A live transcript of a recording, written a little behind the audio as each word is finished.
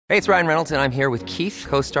Hey, it's Ryan Reynolds, and I'm here with Keith,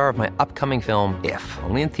 co-star of my upcoming film, If,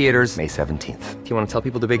 only in theaters May 17th. Do you want to tell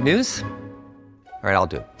people the big news? All right, I'll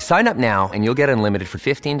do it. Sign up now and you'll get unlimited for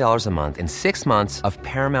 $15 a month and 6 months of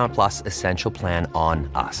Paramount Plus Essential Plan on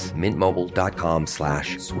us.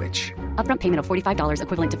 MintMobile.com/switch. Upfront payment of $45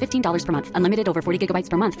 equivalent to $15 per month. Unlimited over 40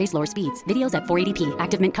 gigabytes per month. Face lower speeds. Videos at 480p.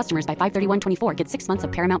 Active Mint customers by 531.24 get 6 months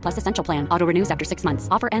of Paramount Plus Essential Plan. Auto renews after 6 months.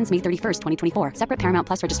 Offer ends May 31st, 2024. Separate Paramount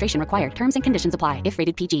Plus registration required. Terms and conditions apply if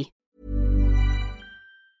rated PG.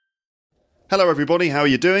 Hello everybody, how are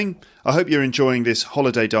you doing? I hope you're enjoying this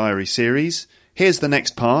holiday diary series. Here's the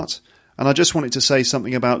next part, and I just wanted to say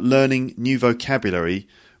something about learning new vocabulary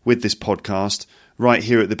with this podcast right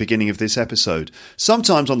here at the beginning of this episode.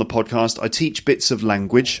 Sometimes on the podcast I teach bits of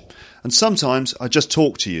language, and sometimes I just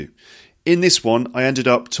talk to you. In this one, I ended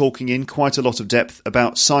up talking in quite a lot of depth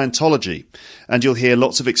about Scientology, and you'll hear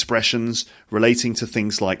lots of expressions relating to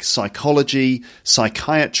things like psychology,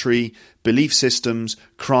 psychiatry, belief systems,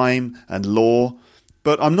 crime and law.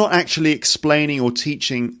 But I'm not actually explaining or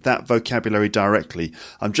teaching that vocabulary directly.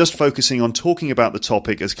 I'm just focusing on talking about the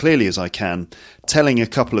topic as clearly as I can, telling a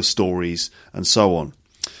couple of stories, and so on.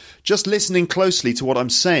 Just listening closely to what I'm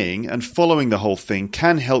saying and following the whole thing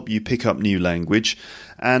can help you pick up new language,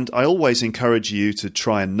 and I always encourage you to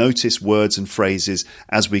try and notice words and phrases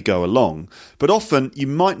as we go along. But often you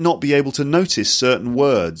might not be able to notice certain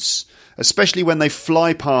words, especially when they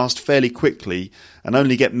fly past fairly quickly and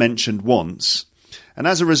only get mentioned once. And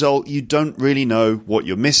as a result, you don't really know what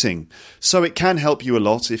you're missing. So it can help you a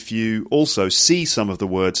lot if you also see some of the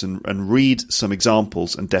words and read some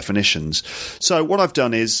examples and definitions. So what I've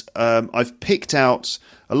done is I've picked out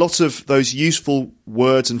a lot of those useful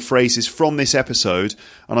words and phrases from this episode,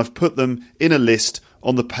 and I've put them in a list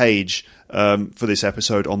on the page for this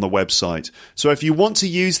episode on the website. So if you want to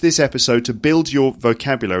use this episode to build your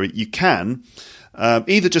vocabulary, you can,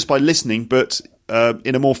 either just by listening, but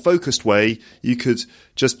in a more focused way, you could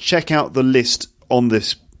just check out the list on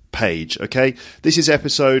this page, okay? This is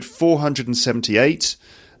episode 478,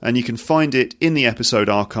 and you can find it in the episode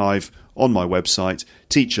archive on my website,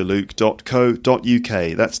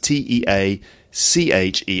 teacherluke.co.uk. That's Teacher,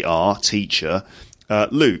 teacher,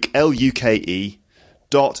 Luke, LUKE.co.uk.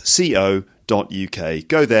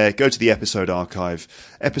 Go there, go to the episode archive,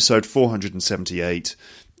 episode 478.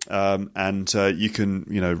 And you can,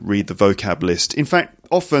 read the vocab list. In fact,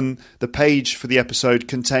 often the page for the episode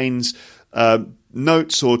contains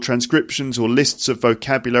notes or transcriptions or lists of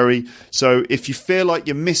vocabulary. So if you feel like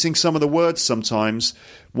you're missing some of the words sometimes,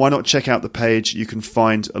 why not check out the page? You can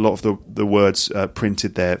find a lot of the words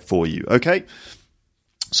printed there for you. Okay?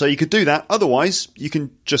 So you could do that. Otherwise, you can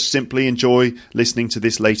just simply enjoy listening to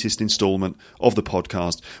this latest installment of the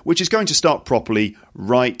podcast, which is going to start properly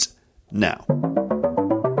right now.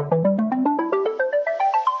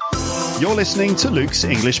 You're listening to Luke's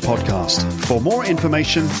English Podcast. For more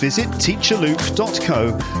information, visit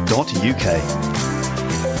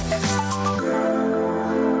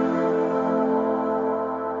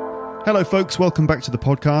teacherluke.co.uk. Hello folks, welcome back to the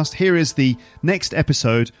podcast. Here is the next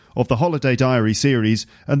episode of the Holiday Diary series,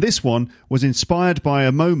 and this one was inspired by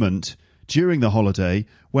a moment during the holiday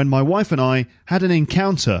when my wife and I had an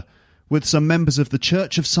encounter with some members of the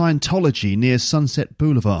Church of Scientology near Sunset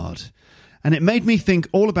Boulevard. And it made me think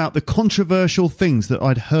all about the controversial things that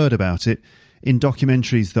I'd heard about it in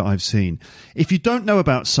documentaries that I've seen. If you don't know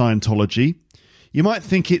about Scientology, you might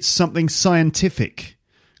think it's something scientific,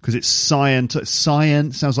 because it's science,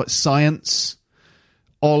 sounds like science,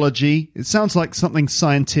 ology. It sounds like something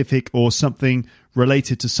scientific or something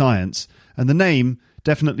related to science. And the name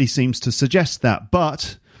definitely seems to suggest that.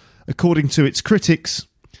 But according to its critics,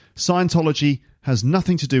 Scientology has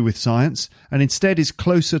nothing to do with science and instead is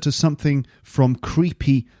closer to something from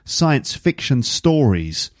creepy science fiction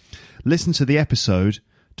stories. Listen to the episode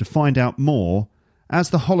to find out more as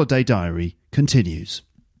the Holiday Diary continues.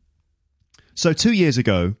 So 2 years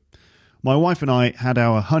ago, my wife and I had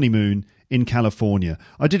our honeymoon in California.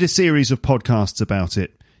 I did a series of podcasts about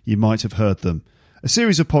it. You might have heard them. A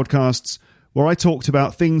series of podcasts where I talked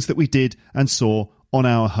about things that we did and saw on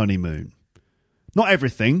our honeymoon. Not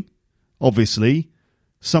everything. Obviously,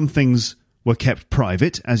 some things were kept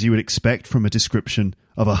private, as you would expect from a description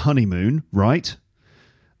of a honeymoon, right?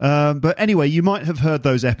 But anyway, you might have heard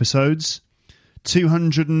those episodes.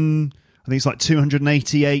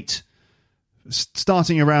 288,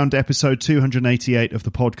 starting around episode 288 of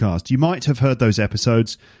the podcast. You might have heard those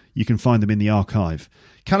episodes. You can find them in the archive.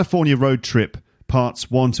 California Road Trip,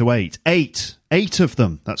 parts 1 to 8. Eight of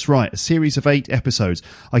them. That's right, a series of 8 episodes.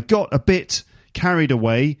 I got a bit carried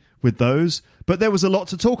away with those, but there was a lot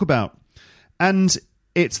to talk about. And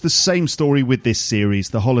it's the same story with this series,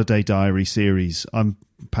 the Holiday Diary series. I'm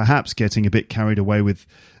perhaps getting a bit carried away with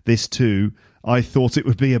this too. I thought it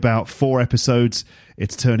would be about 4 episodes.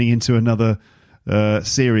 It's turning into another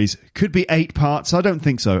series. Could be 8 parts. I don't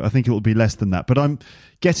think so. I think it will be less than that. But I'm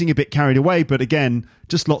getting a bit carried away. But again,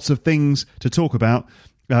 just lots of things to talk about.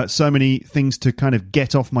 So many things to kind of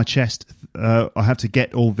get off my chest. I have to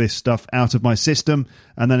get all this stuff out of my system,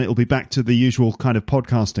 and then it'll be back to the usual kind of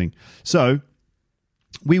podcasting. So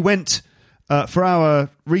we went for our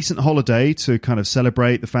recent holiday to kind of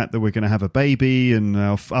celebrate the fact that we're going to have a baby and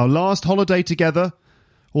our last holiday together,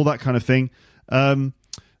 all that kind of thing.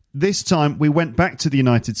 This time we went back to the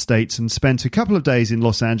United States and spent a couple of days in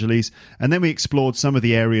Los Angeles, and then we explored some of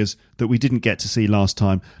the areas that we didn't get to see last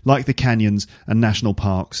time, like the canyons and national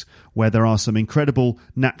parks, where there are some incredible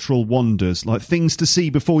natural wonders, like things to see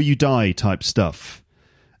before you die type stuff,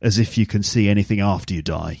 as if you can see anything after you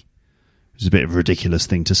die. It's a bit of a ridiculous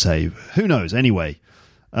thing to say. Who knows? Anyway,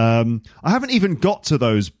 I haven't even got to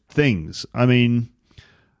those things. I mean,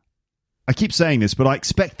 I keep saying this, but I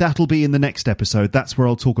expect that'll be in the next episode. That's where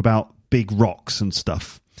I'll talk about big rocks and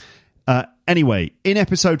stuff. Anyway, in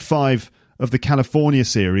episode 5 of the California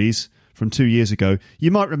series from 2 years ago,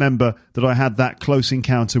 you might remember that I had that close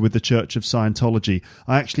encounter with the Church of Scientology.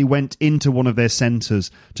 I actually went into one of their centres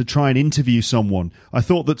to try and interview someone. I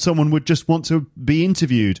thought that someone would just want to be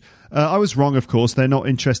interviewed. I was wrong, of course. They're not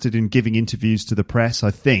interested in giving interviews to the press,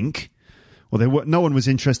 I think. Well, no one was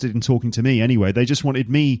interested in talking to me anyway. They just wanted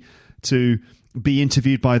me to be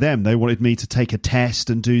interviewed by them. They wanted me to take a test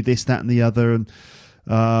and do this, that, and the other, and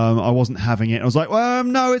I wasn't having it. I was like, well,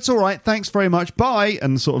 no, it's all right. Thanks very much. Bye.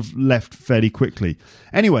 And sort of left fairly quickly.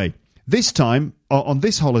 Anyway, this time, on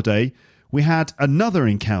this holiday, we had another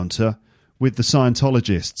encounter with the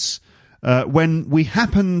Scientologists when we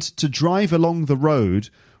happened to drive along the road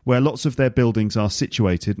where lots of their buildings are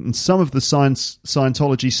situated, and some of the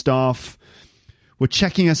Scientology staff were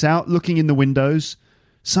checking us out, looking in the windows.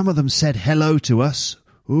 Some of them said hello to us.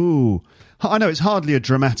 Ooh, I know it's hardly a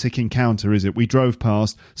dramatic encounter, is it? We drove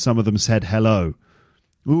past, some of them said hello.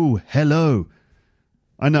 Ooh, hello.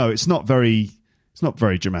 I know, it's not very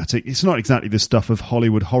dramatic. It's not exactly the stuff of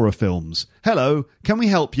Hollywood horror films. Hello, can we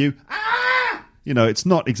help you? Ah! You know, it's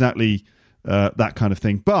not exactly that kind of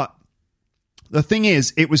thing. But the thing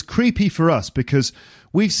is, it was creepy for us because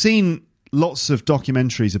we've seen lots of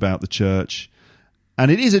documentaries about the church. And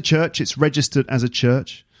it is a church. It's registered as a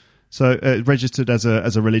church. So registered as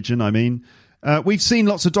a religion, I mean. We've seen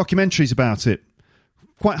lots of documentaries about it.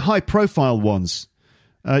 Quite high-profile ones.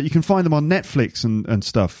 You can find them on Netflix and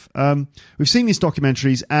stuff. We've seen these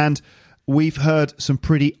documentaries and we've heard some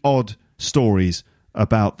pretty odd stories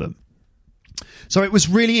about them. So it was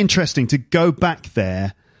really interesting to go back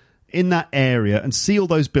there in that area and see all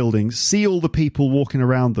those buildings, see all the people walking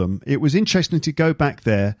around them. It was interesting to go back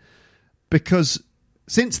there because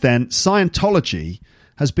since then, Scientology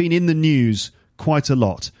has been in the news quite a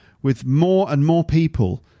lot, with more and more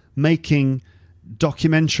people making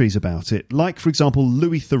documentaries about it. Like, for example,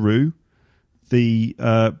 Louis Theroux, the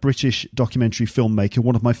British documentary filmmaker,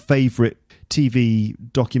 one of my favourite TV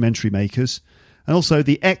documentary makers, and also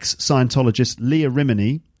the ex-Scientologist Leah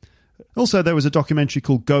Remini. Also, there was a documentary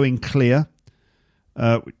called Going Clear,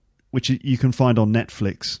 which you can find on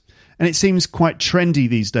Netflix. And it seems quite trendy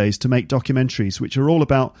these days to make documentaries which are all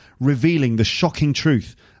about revealing the shocking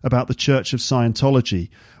truth about the Church of Scientology,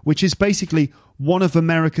 which is basically one of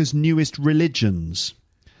America's newest religions.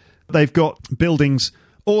 They've got buildings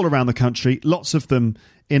all around the country, lots of them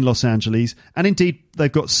in Los Angeles, and indeed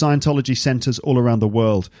they've got Scientology centres all around the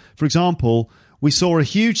world. For example, we saw a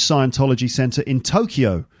huge Scientology centre in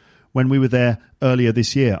Tokyo when we were there earlier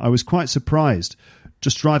this year. I was quite surprised,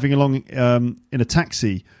 just driving along in a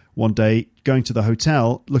taxi one day, going to the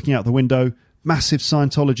hotel, looking out the window, massive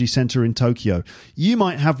Scientology centre in Tokyo. You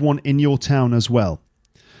might have one in your town as well.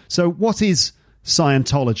 So what is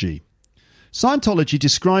Scientology? Scientology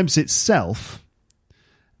describes itself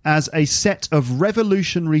as a set of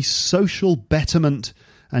revolutionary social betterment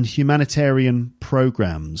and humanitarian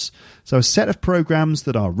programs. So a set of programs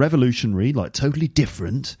that are revolutionary, like totally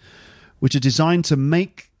different, which are designed to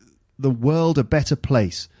make the world a better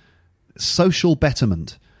place. Social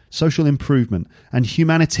betterment, social improvement, and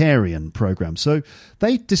humanitarian programs. So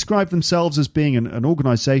they describe themselves as being an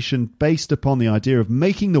organisation based upon the idea of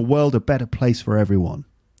making the world a better place for everyone.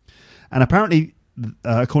 And apparently,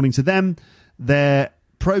 according to them, their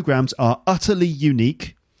programs are utterly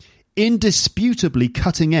unique, indisputably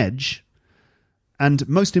cutting edge, and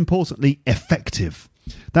most importantly, effective.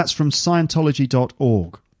 That's from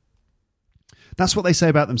Scientology.org. That's what they say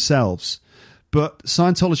about themselves. But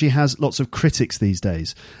Scientology has lots of critics these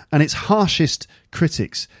days, and its harshest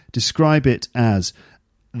critics describe it as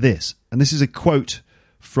this. And this is a quote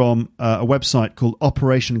from a website called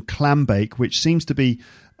Operation Clambake, which seems to be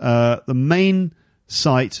the main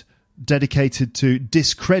site dedicated to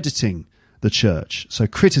discrediting the church, so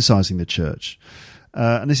criticizing the church.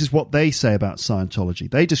 And this is what they say about Scientology.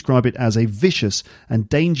 They describe it as a vicious and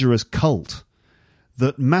dangerous cult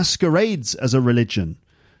that masquerades as a religion.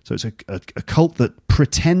 So it's a cult that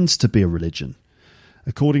pretends to be a religion.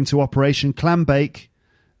 According to Operation Clambake,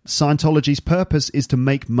 Scientology's purpose is to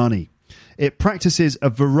make money. It practices a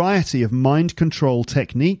variety of mind control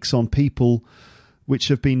techniques on people which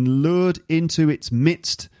have been lured into its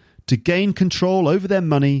midst to gain control over their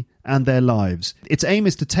money and their lives. Its aim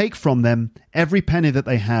is to take from them every penny that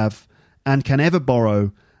they have and can ever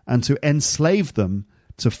borrow, and to enslave them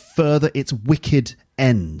to further its wicked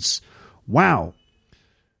ends. Wow.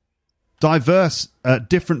 Diverse,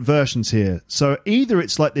 different versions here. So either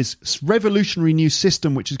it's like this revolutionary new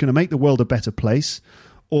system which is going to make the world a better place,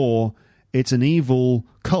 or it's an evil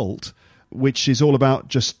cult which is all about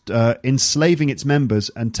just enslaving its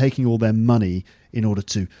members and taking all their money in order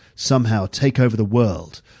to somehow take over the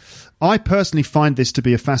world. I personally find this to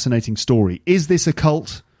be a fascinating story. Is this a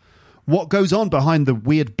cult? What goes on behind the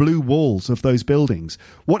weird blue walls of those buildings?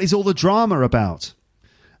 What is all the drama about?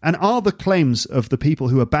 And are the claims of the people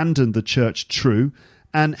who abandoned the church true?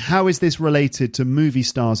 And how is this related to movie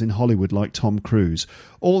stars in Hollywood like Tom Cruise?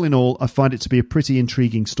 All in all, I find it to be a pretty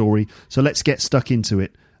intriguing story, so let's get stuck into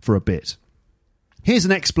it for a bit. Here's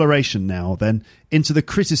an exploration now, then, into the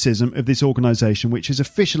criticism of this organisation, which is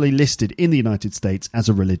officially listed in the United States as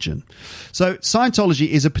a religion. So Scientology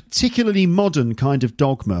is a particularly modern kind of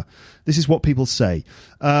dogma. This is what people say.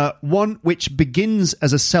 One which begins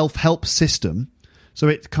as a self-help system. So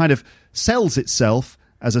it kind of sells itself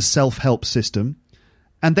as a self-help system,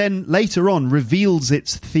 and then later on reveals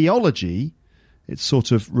its theology, its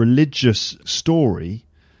sort of religious story.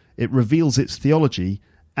 It reveals its theology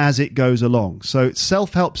as it goes along. So it's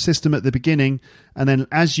self-help system at the beginning, and then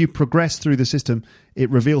as you progress through the system, it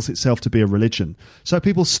reveals itself to be a religion. So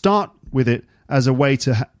people start with it as a way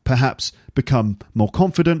to perhaps become more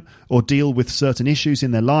confident or deal with certain issues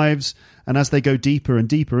in their lives, and as they go deeper and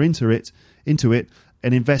deeper into it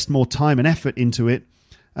and invest more time and effort into it,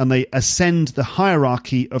 and they ascend the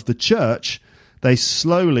hierarchy of the church, they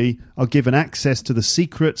slowly are given access to the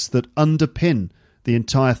secrets that underpin the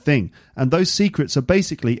entire thing. And those secrets are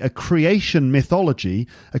basically a creation mythology,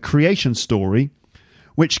 a creation story,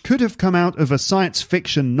 which could have come out of a science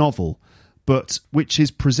fiction novel, but which is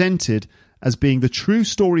presented as being the true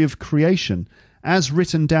story of creation as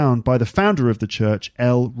written down by the founder of the church,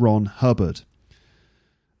 L. Ron Hubbard.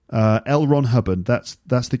 L. Ron Hubbard, that's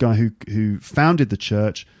the guy who founded the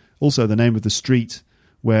church, also the name of the street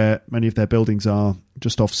where many of their buildings are,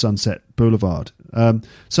 just off Sunset Boulevard.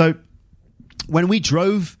 So when we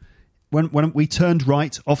turned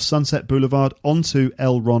right off Sunset Boulevard onto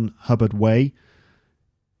L. Ron Hubbard Way,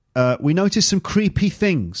 we noticed some creepy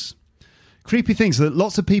things. Creepy things.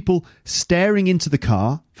 Lots of people staring into the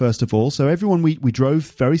car, first of all. So everyone, we drove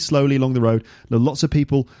very slowly along the road. There were lots of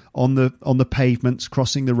people on the pavements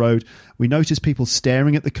crossing the road. We noticed people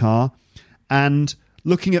staring at the car and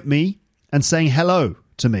looking at me and saying hello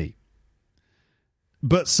to me.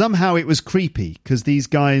 But somehow it was creepy because these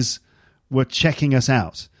guys were checking us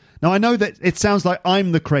out. Now, I know that it sounds like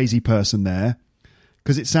I'm the crazy person there,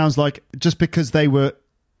 because it sounds like just because they were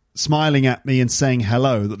smiling at me and saying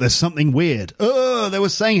hello, that there's something weird. Oh, they were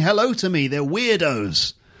saying hello to me. They're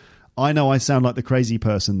weirdos. I know I sound like the crazy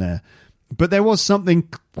person there, but there was something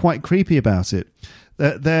quite creepy about it.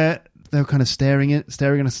 They were kind of staring at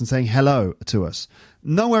us and saying hello to us.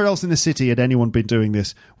 Nowhere else in the city had anyone been doing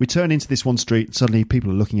this. We turn into this one street, and suddenly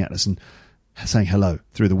people are looking at us and saying hello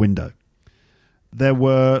through the window. There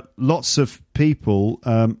were lots of people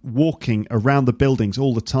walking around the buildings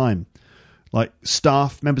all the time, like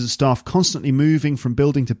members of staff constantly moving from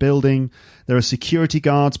building to building. There are security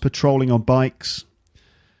guards patrolling on bikes.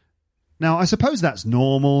 Now, I suppose that's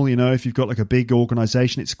normal, if you've got like a big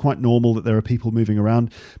organisation, it's quite normal that there are people moving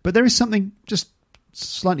around. But there is something just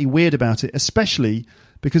slightly weird about it, especially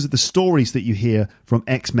because of the stories that you hear from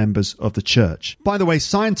ex-members of the church. By the way,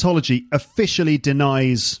 Scientology officially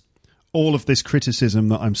denies all of this criticism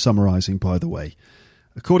that I'm summarising, by the way.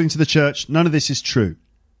 According to the church, none of this is true.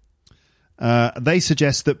 They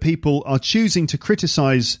suggest that people are choosing to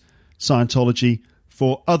criticise Scientology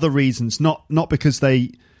for other reasons, not because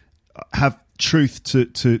they have truth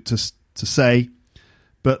to say,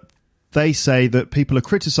 but they say that people are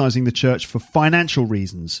criticising the church for financial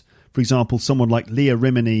reasons. For example, someone like Leah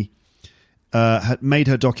Remini had made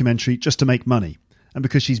her documentary just to make money, and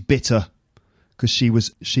because she's bitter, because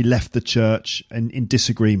she left the church in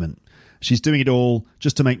disagreement. She's doing it all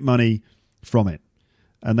just to make money from it.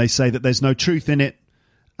 And they say that there's no truth in it,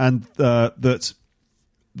 and that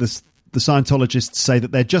the Scientologists say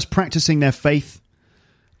that they're just practicing their faith,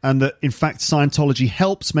 and that, in fact, Scientology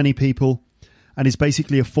helps many people and is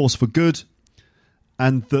basically a force for good,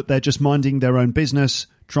 and that they're just minding their own business,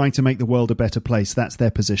 trying to make the world a better place. That's their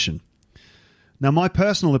position. Now, my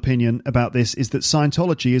personal opinion about this is that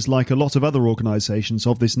Scientology is like a lot of other organisations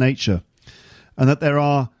of this nature, and that there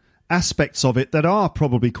are aspects of it that are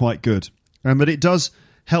probably quite good, and that it does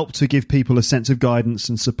help to give people a sense of guidance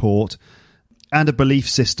and support and a belief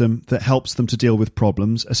system that helps them to deal with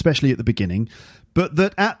problems, especially at the beginning, but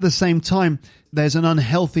that at the same time there's an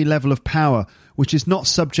unhealthy level of power which is not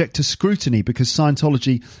subject to scrutiny, because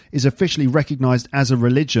Scientology is officially recognised as a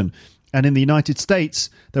religion. And in the United States,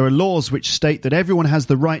 there are laws which state that everyone has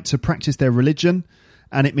the right to practice their religion,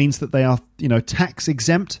 and it means that they are, tax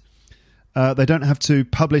exempt. They don't have to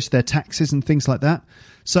publish their taxes and things like that.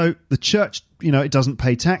 So the church, it doesn't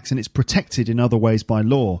pay tax, and it's protected in other ways by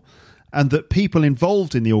law. And that people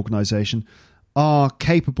involved in the organisation are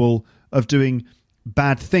capable of doing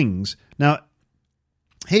bad things. Now,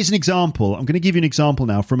 here's an example. I'm going to give you an example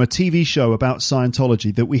now from a TV show about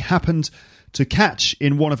Scientology that we happened to catch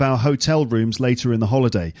in one of our hotel rooms later in the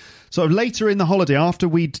holiday. So later in the holiday, after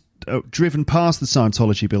we'd driven past the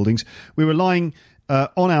Scientology buildings, we were lying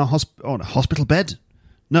on a hospital bed?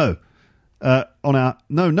 No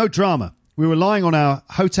drama. We were lying on our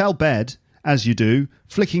hotel bed, as you do,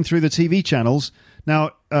 flicking through the TV channels.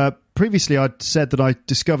 Now, previously I'd said that I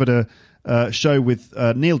discovered a show with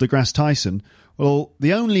Neil deGrasse Tyson. Well,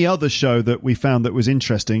 the only other show that we found that was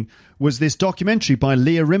interesting was this documentary by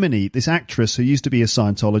Leah Remini, this actress who used to be a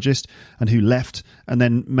Scientologist and who left and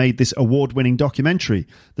then made this award-winning documentary.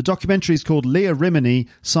 The documentary is called Leah Remini,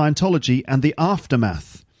 Scientology and the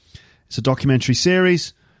Aftermath. It's a documentary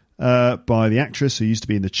series by the actress who used to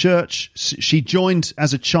be in the church. She joined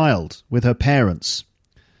as a child with her parents.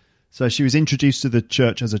 So she was introduced to the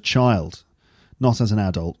church as a child, not as an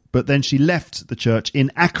adult. But then she left the church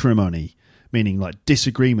in acrimony, meaning like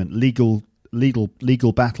disagreement, legal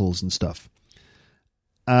battles and stuff.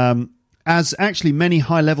 As actually many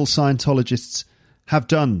high-level Scientologists have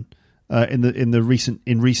done in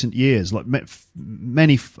recent years, like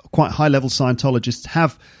many quite high-level Scientologists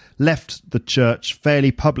have left the church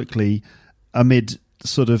fairly publicly amid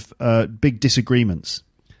sort of big disagreements.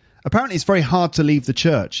 Apparently, it's very hard to leave the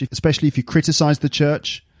church, especially if you criticize the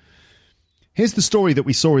church. Here's the story that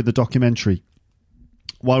we saw in the documentary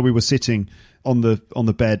while we were sitting on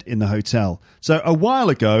the bed in the hotel. So a while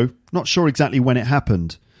ago, not sure exactly when it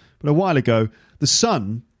happened, but a while ago, the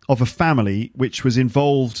son of a family which was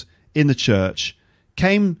involved in the church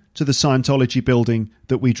came to the Scientology building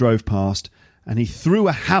that we drove past, and he threw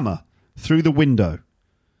a hammer through the window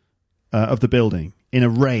of the building in a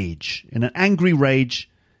rage, in an angry rage.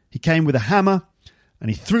 He came with a hammer,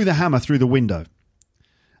 and he threw the hammer through the window.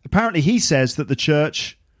 Apparently, he says that the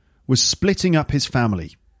church was splitting up his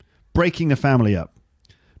family, breaking the family up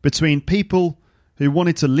between people who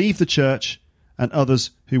wanted to leave the church and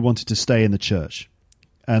others who wanted to stay in the church,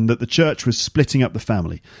 and that the church was splitting up the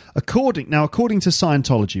family. According to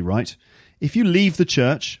Scientology, right, if you leave the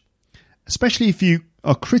church, especially if you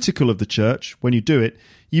are critical of the church when you do it,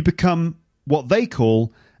 you become what they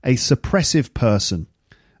call a suppressive person,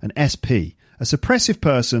 an SP. A suppressive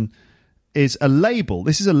person is a label.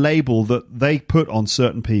 This is a label that they put on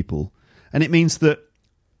certain people, and it means that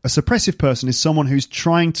a suppressive person is someone who's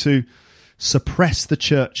trying to suppress the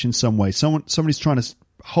church in some way. Somebody's trying to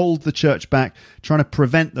hold the church back, trying to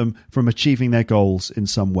prevent them from achieving their goals in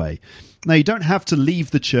some way. Now, you don't have to leave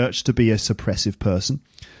the church to be a suppressive person.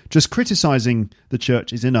 Just criticizing the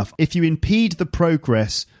church is enough. If you impede the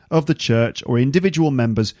progress of the church or individual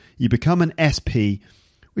members, you become an SP,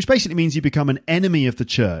 which basically means you become an enemy of the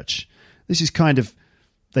church. This is kind of,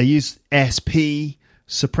 they use SP,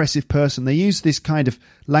 suppressive person. They use this kind of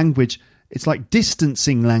language. It's like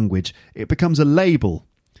distancing language. It becomes a label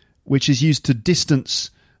which is used to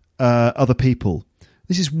distance other people.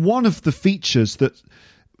 This is one of the features that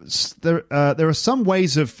there are some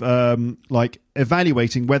ways of like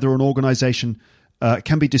evaluating whether an organization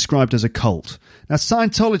can be described as a cult. Now,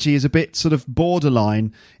 Scientology is a bit sort of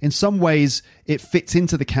borderline. In some ways, it fits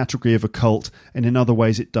into the category of a cult, and in other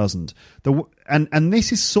ways, it doesn't. And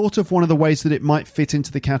this is sort of one of the ways that it might fit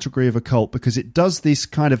into the category of a cult, because it does this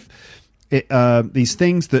kind of these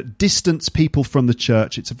things that distance people from the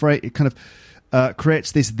church. It's a very kind of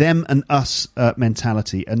creates this them and us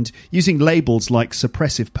mentality, and using labels like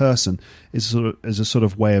suppressive person is a sort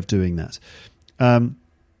of way of doing that.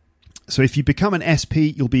 So if you become an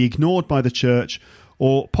SP, you'll be ignored by the church,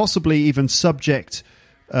 or possibly even subject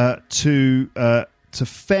to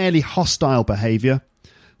fairly hostile behaviour,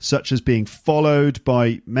 such as being followed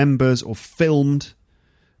by members or filmed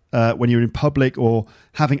when you're in public, or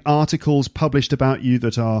having articles published about you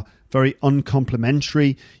that are very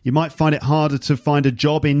uncomplimentary. You might find it harder to find a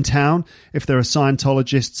job in town if there are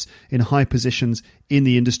Scientologists in high positions in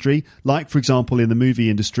the industry, like, for example, in the movie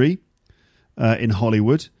industry in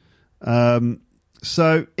Hollywood.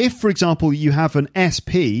 So if, for example, you have an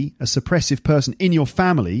SP, a suppressive person, in your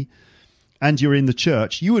family and you're in the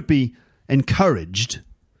church, you would be encouraged,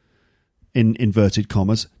 in inverted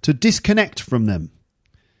commas, to disconnect from them.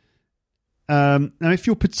 Now, if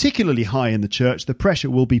you're particularly high in the church, the pressure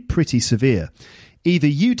will be pretty severe. Either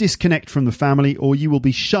you disconnect from the family or you will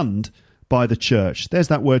be shunned by the church. There's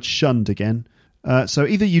that word shunned again. So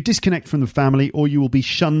either you disconnect from the family or you will be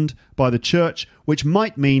shunned by the church, which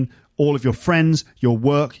might mean all of your friends, your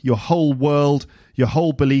work, your whole world, your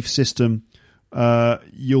whole belief system,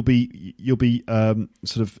 you'll be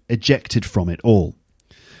sort of ejected from it all.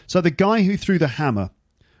 So the guy who threw the hammer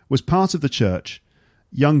was part of the church,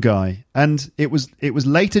 young guy, and it was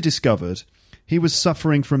later discovered he was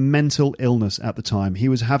suffering from mental illness at the time. He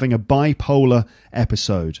was having a bipolar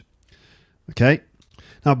episode. Okay?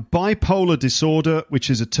 Now, bipolar disorder, which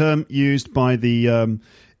is a term used by the...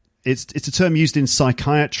 it's a term used in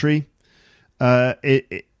psychiatry.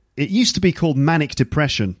 It used to be called manic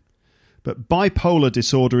depression, but bipolar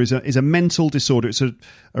disorder is a mental disorder. It's a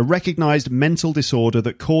recognized mental disorder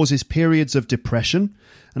that causes periods of depression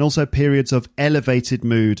and also periods of elevated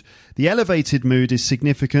mood. The elevated mood is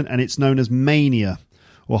significant, and it's known as mania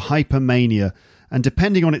or hypermania. And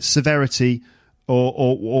depending on its severity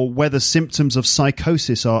or whether symptoms of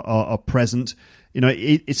psychosis are present,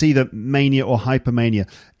 it's either mania or hypermania.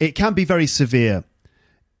 It can be very severe.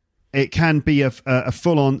 It can be a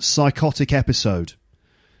full-on psychotic episode.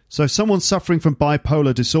 So someone suffering from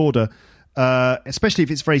bipolar disorder, especially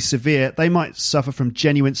if it's very severe, they might suffer from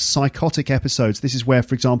genuine psychotic episodes. This is where,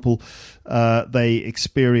 for example, they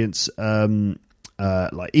experience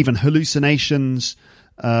like even hallucinations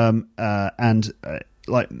and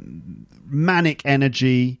like manic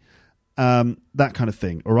energy, that kind of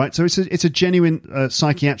thing. All right, so it's a genuine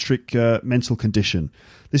psychiatric mental condition.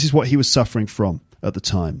 This is what he was suffering from at the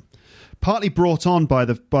time, partly brought on by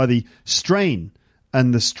the strain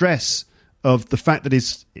and the stress of the fact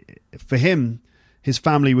that for him, his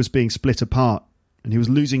family was being split apart and he was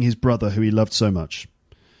losing his brother who he loved so much.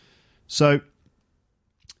 So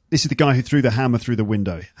this is the guy who threw the hammer through the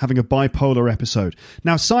window, having a bipolar episode.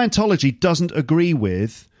 Now, Scientology doesn't agree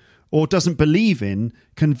with or doesn't believe in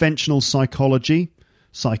conventional psychology,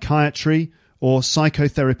 psychiatry, or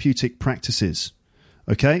psychotherapeutic practices.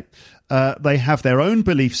 Okay? They have their own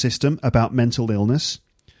belief system about mental illness,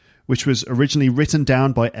 which was originally written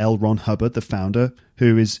down by L. Ron Hubbard, the founder,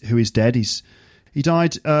 who is dead. He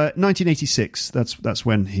died 1986. That's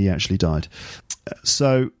when he actually died.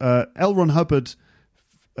 So L. Ron Hubbard,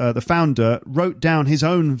 the founder, wrote down his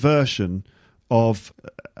own version of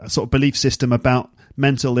a sort of belief system about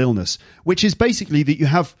mental illness, which is basically that you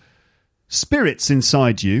have spirits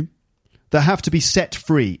inside you that have to be set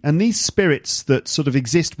free. And these spirits that sort of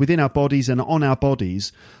exist within our bodies and on our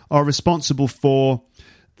bodies are responsible for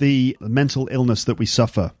the mental illness that we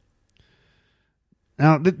suffer.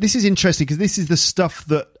 Now, this is interesting because this is the stuff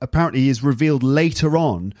that apparently is revealed later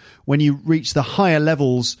on when you reach the higher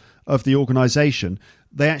levels of the organization.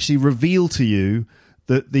 They actually reveal to you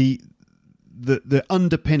that the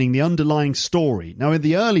underpinning, the underlying story. Now, in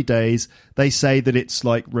the early days, they say that it's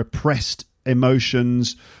like repressed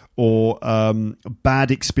emotions or bad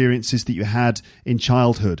experiences that you had in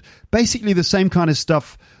childhood. Basically the same kind of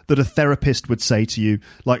stuff that a therapist would say to you,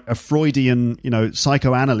 like a Freudian,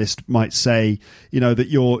 psychoanalyst might say, that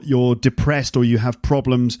you're depressed or you have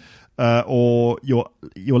problems or your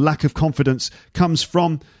lack of confidence comes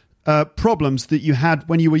from problems that you had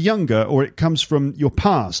when you were younger, or it comes from your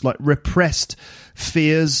past, like repressed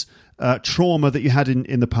fears, trauma that you had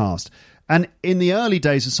in the past. And in the early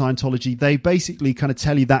days of Scientology, they basically kind of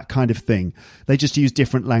tell you that kind of thing. They just use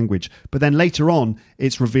different language. But then later on,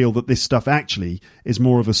 it's revealed that this stuff actually is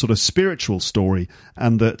more of a sort of spiritual story,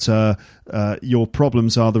 and that your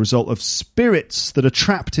problems are the result of spirits that are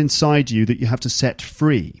trapped inside you that you have to set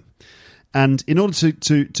free. And in order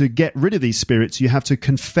to get rid of these spirits, you have to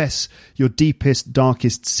confess your deepest,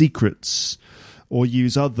 darkest secrets, or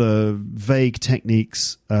use other vague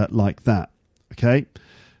techniques like that. Okay?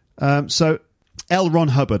 So L. Ron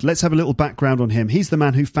Hubbard. Let's have a little background on him. He's the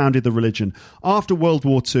man who founded the religion. After World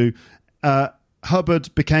War II,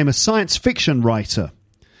 Hubbard became a science fiction writer.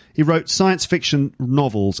 He wrote science fiction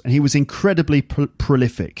novels, and he was incredibly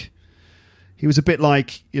prolific. He was a bit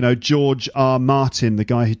like, George R. Martin, the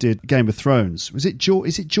guy who did Game of Thrones. Is it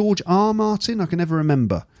George R. Martin? I can never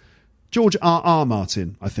remember. George R. R.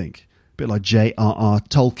 Martin, I think. A bit like J.R.R.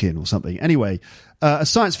 Tolkien or something. Anyway, a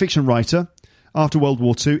science fiction writer after World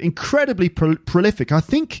War II, incredibly prolific. I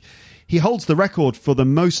think he holds the record for the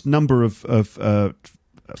most number of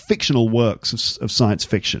fictional works of science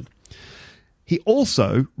fiction. He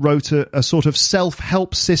also wrote a sort of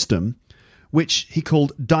self-help system which he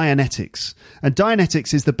called Dianetics. And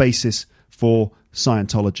Dianetics is the basis for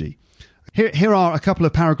Scientology. Here are a couple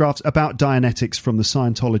of paragraphs about Dianetics from the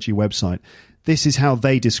Scientology website. This is how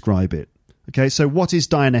they describe it. Okay, so what is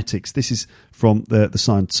Dianetics? This is from the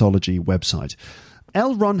Scientology website.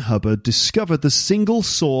 L. Ron Hubbard discovered the single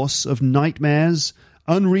source of nightmares,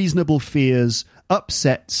 unreasonable fears,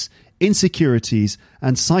 upsets, insecurities,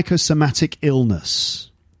 and psychosomatic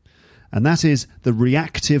illness. And that is the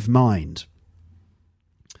reactive mind.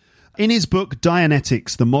 In his book,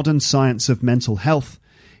 Dianetics, The Modern Science of Mental Health,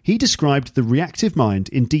 he described the reactive mind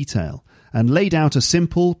in detail and laid out a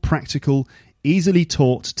simple, practical, easily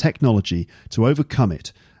taught technology to overcome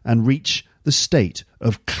it and reach the state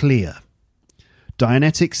of clear.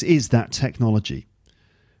 Dianetics is that technology.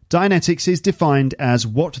 Dianetics is defined as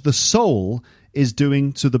what the soul is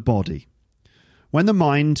doing to the body. When the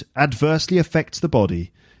mind adversely affects the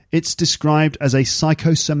body, it's described as a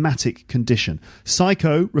psychosomatic condition.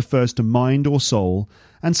 Psycho refers to mind or soul,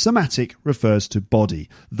 and somatic refers to body.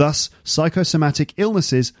 Thus, psychosomatic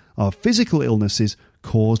illnesses are physical illnesses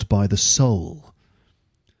caused by the soul.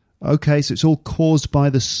 Okay, so it's all caused by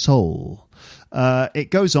the soul.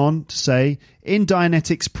 It goes on to say, in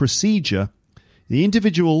Dianetics procedure, the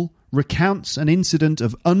individual recounts an incident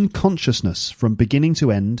of unconsciousness from beginning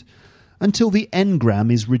to end until the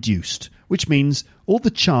engram is reduced, which means all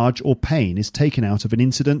the charge or pain is taken out of an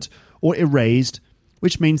incident or erased,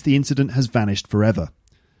 which means the incident has vanished forever.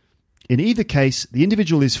 In either case, the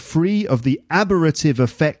individual is free of the aberrative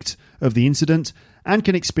effect of the incident and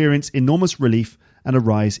can experience enormous relief and a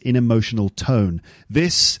rise in emotional tone.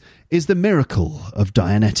 This is the miracle of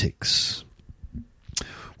Dianetics.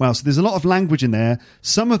 Wow, so there's a lot of language in there.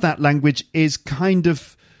 Some of that language is kind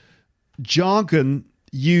of jargon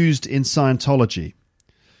used in Scientology.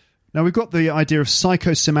 Now, we've got the idea of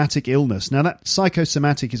psychosomatic illness. Now, that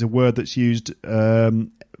psychosomatic is a word that's used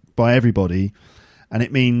by everybody, and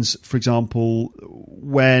it means, for example,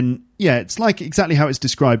 when... Yeah, it's like exactly how it's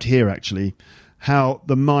described here, actually, how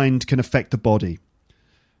the mind can affect the body.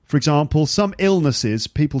 For example, some illnesses,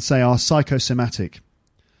 people say, are psychosomatic.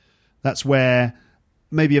 That's where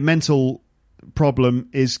maybe a mental problem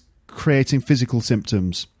is creating physical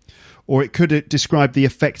symptoms. Or it could describe the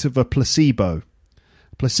effect of a placebo.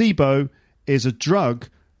 Placebo is a drug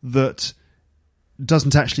that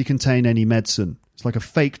doesn't actually contain any medicine. It's like a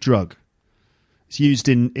fake drug. It's used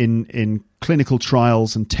in clinical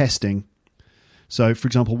trials and testing. So, for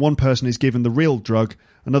example, one person is given the real drug,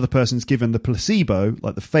 another person is given the placebo,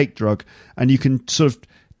 like the fake drug, and you can sort of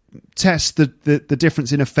test the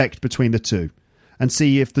difference in effect between the two and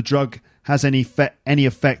see if the drug has any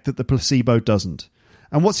effect that the placebo doesn't.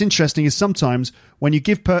 And what's interesting is sometimes when you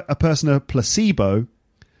give a person a placebo,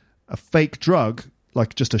 a fake drug,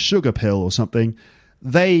 like just a sugar pill or something,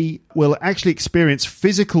 they will actually experience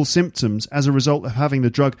physical symptoms as a result of having the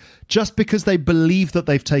drug just because they believe that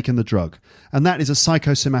they've taken the drug. And that is a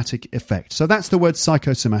psychosomatic effect. So that's the word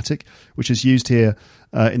psychosomatic, which is used here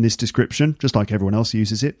in this description, just like everyone else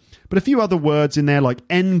uses it. But a few other words in there like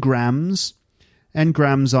engrams.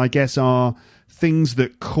 Engrams, I guess, are things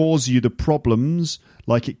that cause you the problems.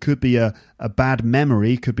 Like it could be a bad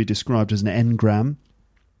memory, could be described as an engram.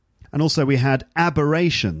 And also we had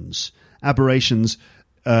aberrations. Aberrations,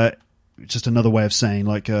 just another way of saying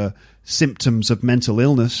like symptoms of mental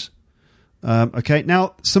illness. Okay,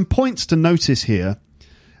 now some points to notice here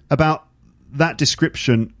about that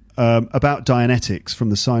description about Dianetics from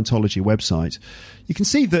the Scientology website. You can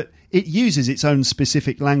see that it uses its own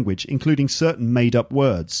specific language, including certain made-up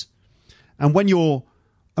words. And when you're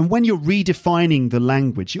redefining the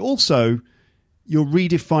language, you're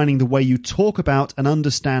redefining the way you talk about and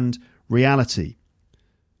understand reality.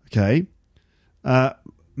 Okay?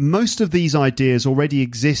 Most of these ideas already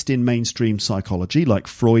exist in mainstream psychology, like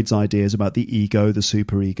Freud's ideas about the ego, the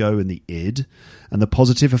superego, and the id, and the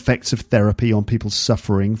positive effects of therapy on people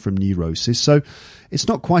suffering from neurosis. So it's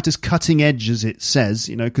not quite as cutting edge as it says,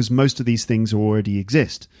 because most of these things already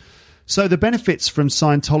exist. So the benefits from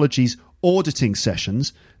Scientology's auditing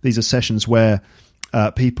sessions, these are sessions where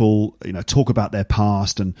people talk about their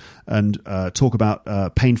past and talk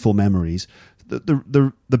about painful memories.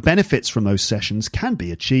 The benefits from those sessions can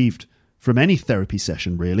be achieved from any therapy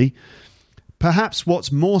session, really. Perhaps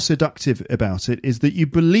what's more seductive about it is that you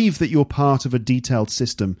believe that you're part of a detailed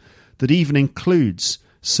system that even includes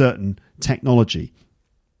certain technology.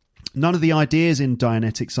 None of the ideas in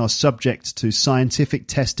Dianetics are subject to scientific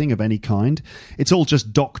testing of any kind. It's all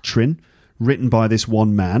just doctrine written by this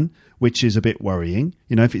one man, which is a bit worrying.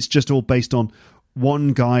 If it's just all based on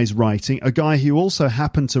one guy's writing, a guy who also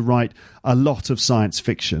happened to write a lot of science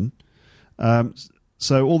fiction.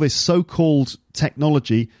 So all this so-called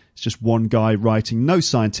technology is just one guy writing, no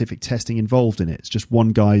scientific testing involved in it. It's just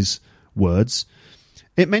one guy's words.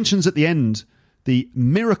 It mentions at the end the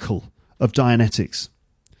miracle of Dianetics.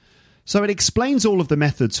 So it explains all of the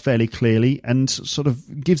methods fairly clearly and sort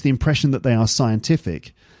of gives the impression that they are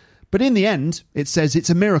scientific. But in the end, it says it's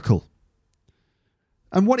a miracle.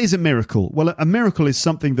 And what is a miracle? Well, a miracle is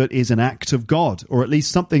something that is an act of God, or at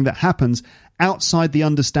least something that happens outside the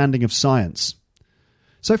understanding of science.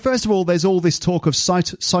 So first of all, there's all this talk of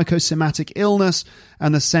psychosomatic illness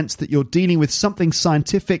and the sense that you're dealing with something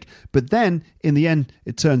scientific, but then in the end,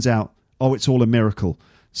 it turns out, it's all a miracle.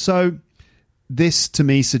 So this to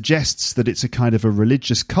me suggests that it's a kind of a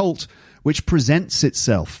religious cult which presents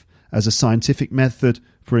itself as a scientific method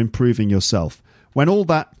for improving yourself. When all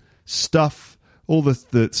that stuff, all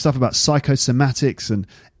the stuff about psychosomatics and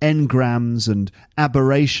engrams and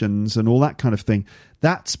aberrations and all that kind of thing,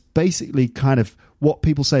 that's basically kind of what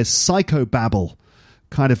people say is psychobabble,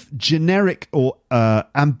 kind of generic or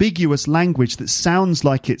ambiguous language that sounds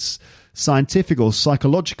like it's scientific or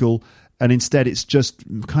psychological, and instead it's just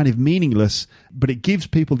kind of meaningless, but it gives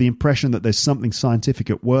people the impression that there's something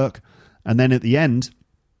scientific at work, and then at the end,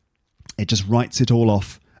 it just writes it all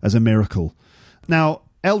off as a miracle. Now,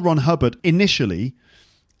 L. Ron Hubbard initially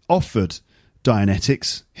offered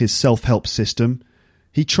Dianetics, his self-help system.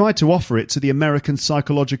 He tried to offer it to the American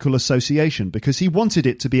Psychological Association because he wanted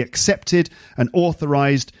it to be accepted and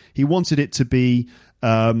authorized. He wanted it to be,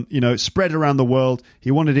 spread around the world.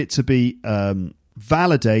 He wanted it to be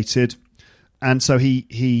validated. And so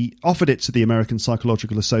he offered it to the American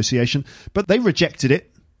Psychological Association, but they rejected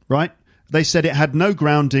it, right? They said it had no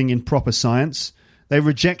grounding in proper science. They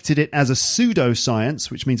rejected it as a pseudoscience,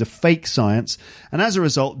 which means a fake science. And as a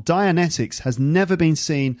result, Dianetics has never been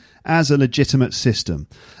seen as a legitimate system.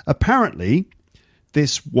 Apparently,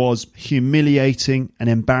 this was humiliating and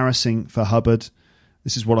embarrassing for Hubbard.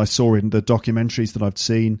 This is what I saw in the documentaries that I've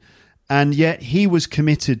seen. And yet he was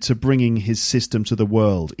committed to bringing his system to the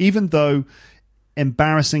world, even though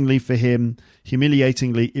embarrassingly for him,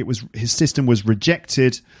 humiliatingly, his system was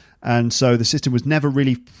rejected. And so the system was never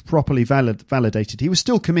really properly validated. He was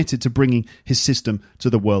still committed to bringing his system to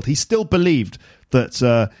the world. He still believed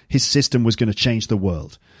that his system was going to change the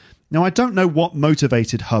world. Now, I don't know what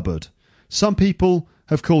motivated Hubbard. Some people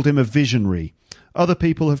have called him a visionary. Other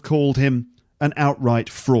people have called him an outright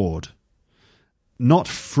fraud. Not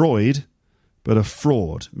Freud, but a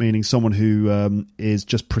fraud, meaning someone who is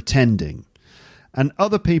just pretending. And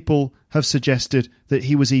other people have suggested that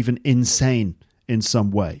he was even insane in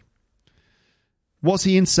some way. Was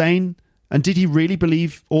he insane? And did he really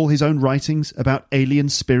believe all his own writings about alien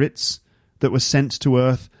spirits that were sent to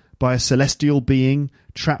Earth by a celestial being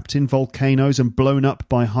trapped in volcanoes and blown up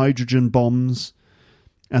by hydrogen bombs,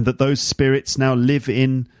 and that those spirits now live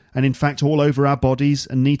in and in fact all over our bodies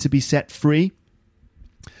and need to be set free?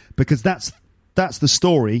 Because that's the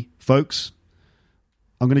story, folks.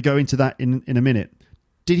 I'm going to go into that in a minute.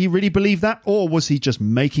 Did he really believe that, or was he just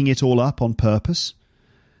making it all up on purpose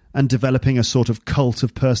and developing a sort of cult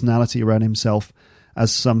of personality around himself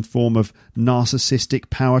as some form of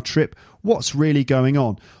narcissistic power trip? What's really going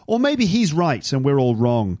on? Or maybe he's right and we're all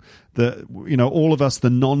wrong. All of us,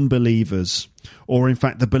 the non-believers, or in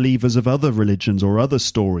fact the believers of other religions or other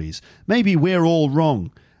stories, maybe we're all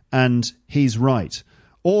wrong and he's right.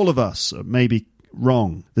 All of us may be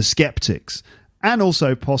wrong, the skeptics, and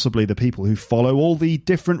also possibly the people who follow all the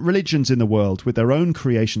different religions in the world with their own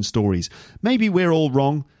creation stories. Maybe we're all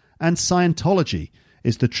wrong, and Scientology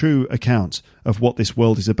is the true account of what this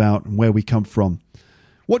world is about and where we come from.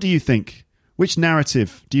 What do you think? Which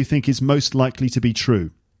narrative do you think is most likely to be true?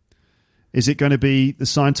 Is it going to be the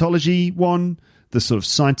Scientology one, the sort of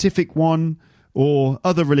scientific one, or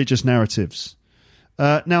other religious narratives?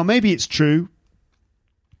 Now, maybe it's true.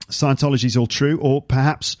 Scientology's all true, or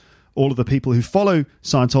perhaps all of the people who follow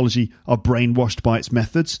Scientology are brainwashed by its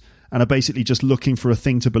methods and are basically just looking for a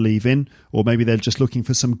thing to believe in, or maybe they're just looking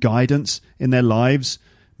for some guidance in their lives.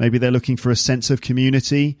 Maybe they're looking for a sense of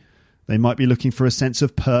community. They might be looking for a sense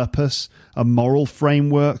of purpose, a moral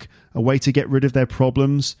framework, a way to get rid of their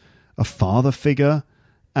problems, a father figure.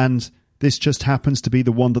 And this just happens to be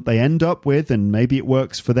the one that they end up with, and maybe it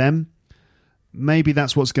works for them. Maybe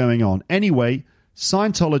that's what's going on. Anyway,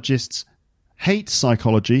 Scientologists hate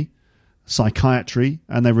psychology, psychiatry,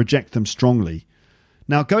 and they reject them strongly.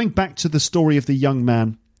 Now, going back to the story of the young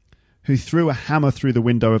man who threw a hammer through the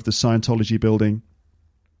window of the Scientology building,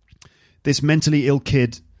 this mentally ill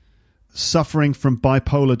kid suffering from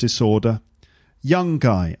bipolar disorder, young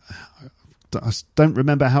guy, I don't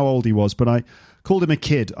remember how old he was, but I called him a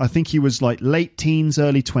kid. I think he was like late teens,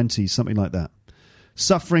 early 20s, something like that.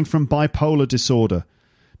 Suffering from bipolar disorder.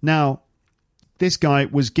 Now, this guy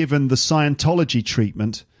was given the Scientology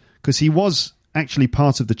treatment because he was actually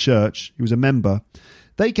part of the church. He was a member.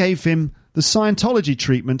 They gave him the Scientology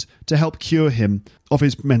treatment to help cure him of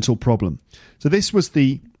his mental problem. So this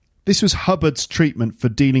was Hubbard's treatment for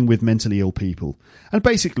dealing with mentally ill people. And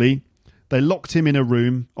basically, they locked him in a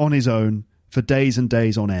room on his own for days and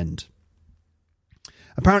days on end.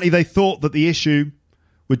 Apparently, they thought that the issue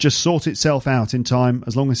would just sort itself out in time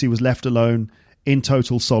as long as he was left alone in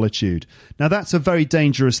total solitude. Now, that's a very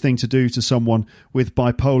dangerous thing to do to someone with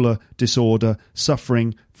bipolar disorder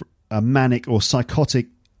suffering a manic or psychotic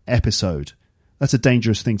episode. That's a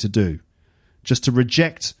dangerous thing to do. Just to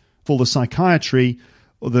reject for the psychiatry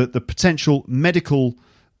or the potential medical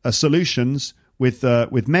solutions with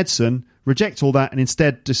medicine, reject all that and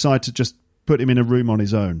instead decide to just put him in a room on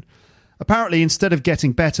his own. Apparently, instead of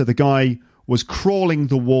getting better, the guy was crawling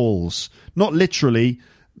the walls. Not literally,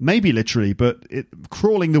 maybe literally, but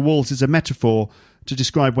crawling the walls is a metaphor to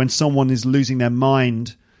describe when someone is losing their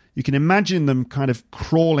mind. You can imagine them kind of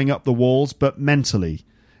crawling up the walls, but mentally.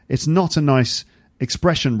 It's not a nice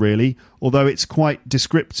expression, really, although it's quite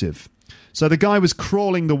descriptive. So the guy was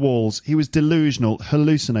crawling the walls. He was delusional,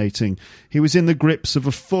 hallucinating. He was in the grips of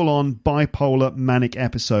a full-on bipolar manic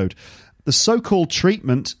episode. The so-called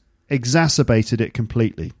treatment exacerbated it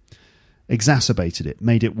completely. Exacerbated it,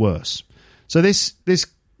 made it worse. So this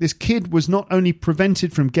kid was not only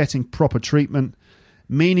prevented from getting proper treatment,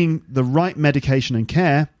 meaning the right medication and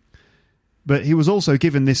care, but he was also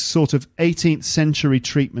given this sort of 18th century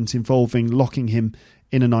treatment involving locking him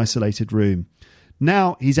in an isolated room.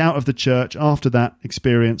 Now he's out of the church after that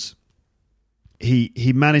experience.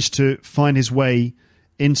 He managed to find his way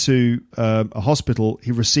into a hospital.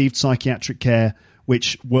 He received psychiatric care,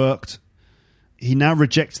 which worked. He now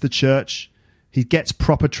rejects the church. He gets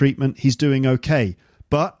proper treatment. He's doing okay.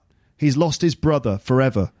 But he's lost his brother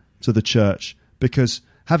forever to the church because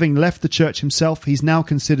having left the church himself, he's now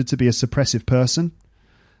considered to be a suppressive person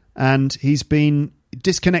and he's been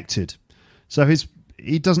disconnected. So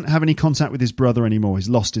he doesn't have any contact with his brother anymore. He's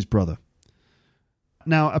lost his brother.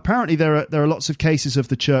 Now, apparently there are lots of cases of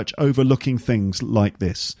the church overlooking things like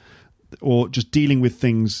this or just dealing with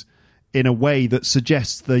things in a way that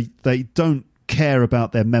suggests they don't care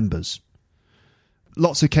about their members.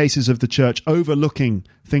 Lots of cases of the church overlooking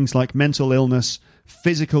things like mental illness,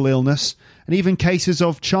 physical illness, and even cases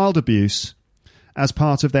of child abuse as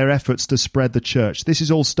part of their efforts to spread the church. This is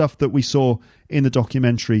all stuff that we saw in the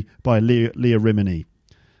documentary by Leah Rimini.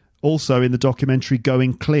 Also in the documentary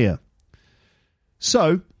Going Clear.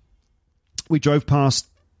 So, we drove past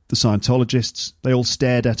the Scientologists. They all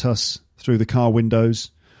stared at us through the car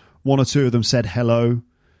windows. One or two of them said hello.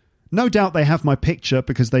 No doubt they have my picture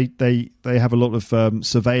because they have a lot of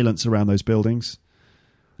surveillance around those buildings.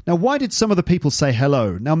 Now, why did some of the people say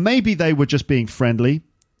hello? Now, maybe they were just being friendly,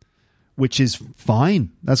 which is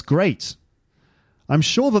fine. That's great. I'm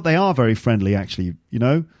sure that they are very friendly, actually,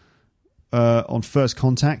 on first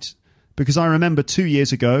contact. Because I remember 2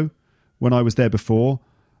 years ago, when I was there before,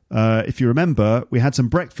 if you remember, we had some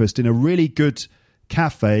breakfast in a really good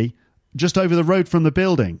cafe just over the road from the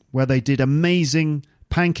building where they did amazing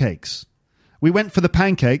pancakes. We went for the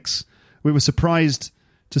pancakes. We were surprised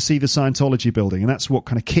to see the Scientology building, and that's what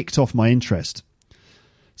kind of kicked off my interest.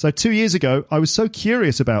 So 2 years ago, I was so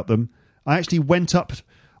curious about them, I actually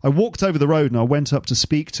I walked over the road and I went up to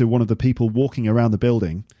speak to one of the people walking around the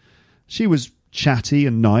building. She was chatty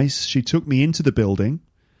and nice. She took me into the building.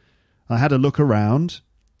 I had a look around.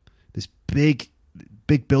 This big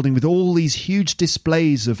building with all these huge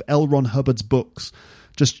displays of L. Ron Hubbard's books.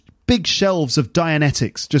 Just big shelves of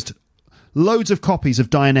Dianetics. Just loads of copies of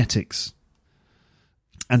Dianetics.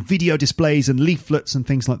 And video displays and leaflets and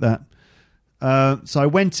things like that. So I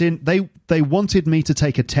went in. They wanted me to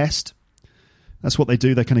take a test. That's what they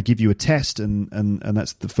do. They kind of give you a test and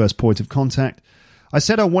that's the first point of contact. I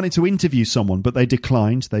said I wanted to interview someone, but they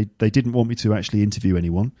declined. They didn't want me to actually interview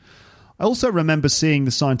anyone. I also remember seeing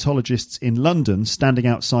the Scientologists in London standing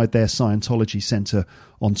outside their Scientology centre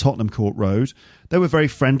on Tottenham Court Road. They were very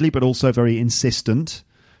friendly, but also very insistent,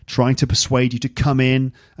 trying to persuade you to come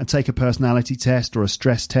in and take a personality test or a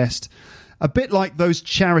stress test. A bit like those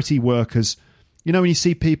charity workers. You know, when you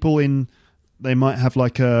see people they might have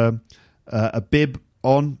like a bib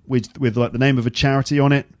on with like the name of a charity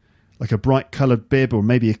on it, like a bright coloured bib or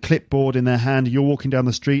maybe a clipboard in their hand. You're walking down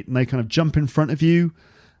the street and they kind of jump in front of you.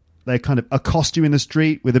 They kind of accost you in the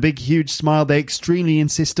street with a big, huge smile. They're extremely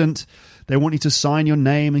insistent. They want you to sign your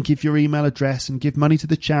name and give your email address and give money to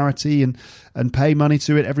the charity and pay money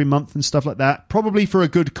to it every month and stuff like that. Probably for a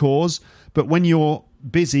good cause. But when you're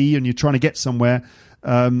busy and you're trying to get somewhere,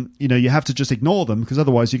 you have to just ignore them, because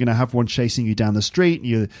otherwise you're going to have one chasing you down the street.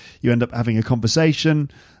 And you end up having a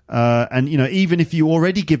conversation. And even if you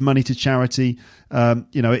already give money to charity,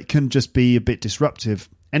 it can just be a bit disruptive.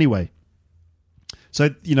 Anyway. So,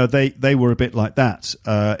 they were a bit like that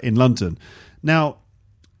in London. Now,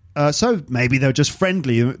 so maybe they're just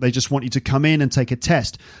friendly. They just want you to come in and take a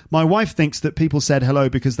test. My wife thinks that people said hello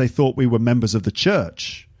because they thought we were members of the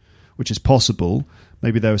church, which is possible.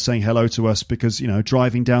 Maybe they were saying hello to us because,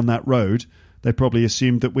 driving down that road, they probably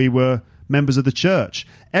assumed that we were members of the church.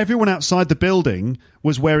 Everyone outside the building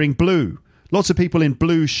was wearing blue. Lots of people in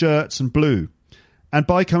blue shirts and blue. And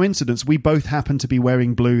by coincidence, we both happened to be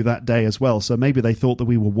wearing blue that day as well. So maybe they thought that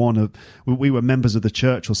we were members of the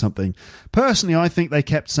church or something. Personally, I think they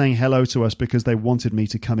kept saying hello to us because they wanted me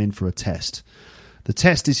to come in for a test. The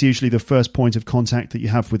test is usually the first point of contact that you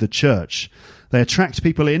have with the church. They attract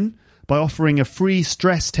people in by offering a free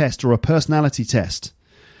stress test or a personality test.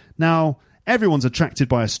 Now, everyone's attracted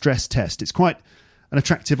by a stress test. It's quite an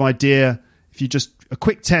attractive idea if you just a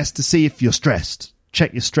quick test to see if you're stressed.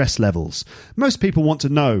 Check your stress levels. Most people want to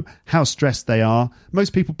know how stressed they are.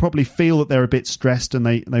 Most people probably feel that they're a bit stressed and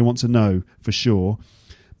they want to know for sure.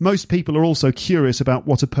 Most people are also curious about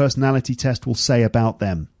what a personality test will say about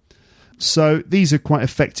them. So these are quite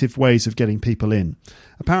effective ways of getting people in.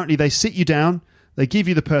 Apparently they sit you down, they give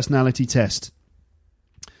you the personality test,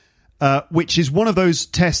 which is one of those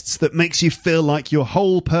tests that makes you feel like your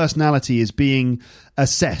whole personality is being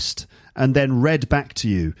assessed and then read back to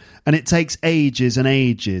you. And it takes ages and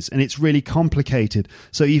ages, and it's really complicated.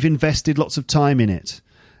 So you've invested lots of time in it.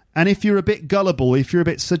 And if you're a bit gullible, if you're a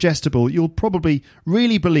bit suggestible, you'll probably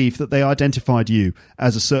really believe that they identified you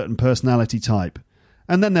as a certain personality type.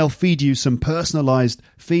 And then they'll feed you some personalised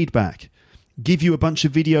feedback, give you a bunch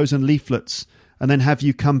of videos and leaflets, and then have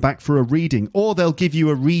you come back for a reading. Or they'll give you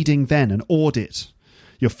a reading then, an audit,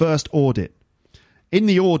 your first audit. In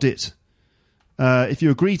the audit, if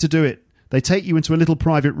you agree to do it, they take you into a little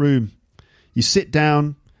private room. You sit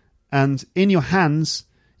down, and in your hands,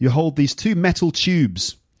 you hold these two metal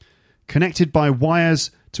tubes connected by wires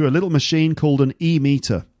to a little machine called an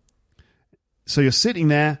e-meter. So you're sitting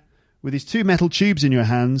there with these two metal tubes in your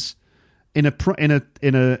hands in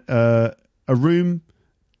a room,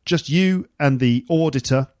 just you and the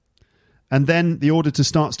auditor. And then the auditor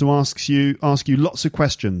starts to ask you lots of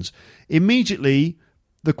questions. Immediately,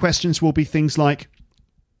 the questions will be things like,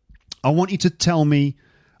 I want you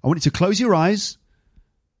to close your eyes,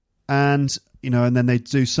 and then they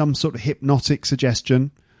do some sort of hypnotic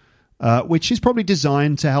suggestion, which is probably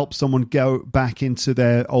designed to help someone go back into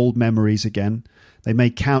their old memories again. They may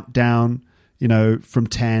count down, from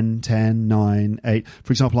 10, 9, 8.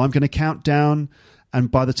 For example, I'm going to count down, and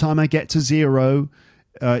by the time I get to 0,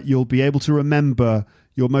 you'll be able to remember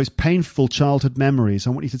your most painful childhood memories. I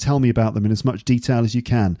want you to tell me about them in as much detail as you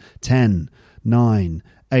can. 10, 9,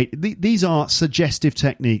 8. These are suggestive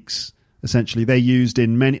techniques, essentially. They're used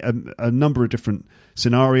in a number of different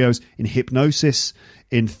scenarios, in hypnosis,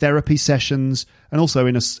 in therapy sessions, and also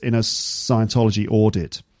in a Scientology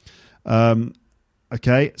audit.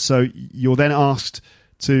 Okay, so you're then asked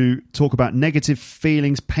to talk about negative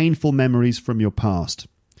feelings, painful memories from your past,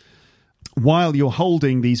 while you're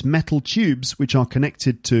holding these metal tubes which are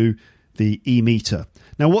connected to the e-meter.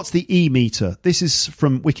 Now, what's the e-meter? This is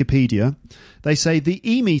from Wikipedia. They say the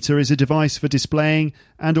e-meter is a device for displaying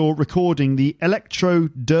and or recording the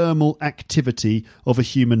electrodermal activity of a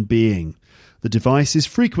human being. The device is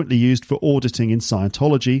frequently used for auditing in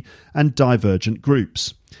Scientology and divergent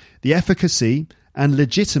groups. The efficacy and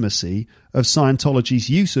legitimacy of Scientology's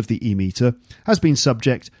use of the e-meter has been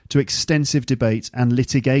subject to extensive debate and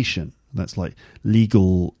litigation. That's like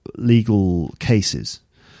legal cases.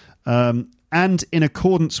 And in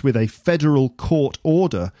accordance with a federal court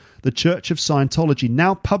order, the Church of Scientology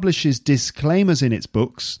now publishes disclaimers in its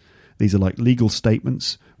books. These are like legal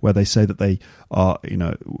statements where they say that they are,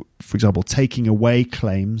 for example, taking away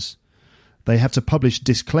claims they have to publish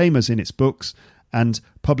disclaimers in its books and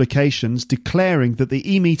publications declaring that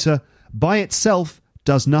the e-meter by itself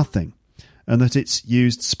does nothing and that it's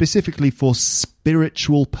used specifically for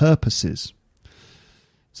spiritual purposes.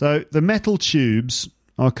 So the metal tubes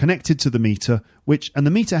are connected to the meter, and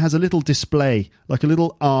the meter has a little display, like a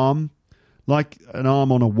little arm, like an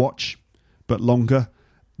arm on a watch, but longer,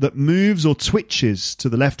 that moves or twitches to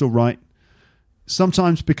the left or right,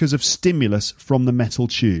 sometimes because of stimulus from the metal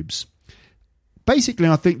tubes. Basically,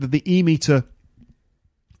 I think that the e-meter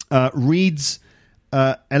reads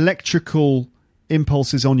electrical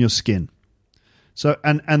impulses on your skin. So,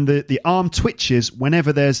 and the arm twitches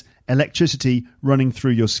whenever there's electricity running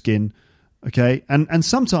through your skin. Okay, and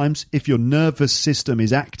sometimes if your nervous system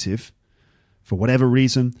is active, for whatever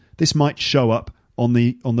reason, this might show up on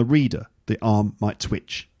the reader. The arm might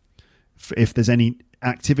twitch if there's any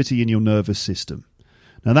activity in your nervous system.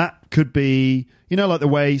 Now that could be, like the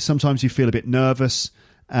way sometimes you feel a bit nervous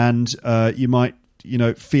and you might,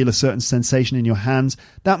 feel a certain sensation in your hands.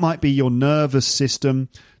 That might be your nervous system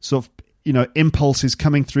sort of, impulses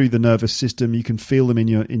coming through the nervous system. You can feel them in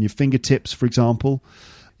your fingertips, for example.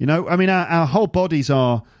 Our whole bodies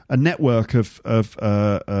are a network of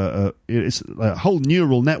it's a whole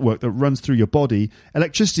neural network that runs through your body.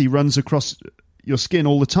 Electricity runs across your skin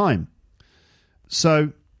all the time.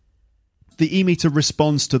 So the e-meter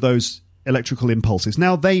responds to those electrical impulses.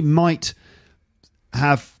 Now, they might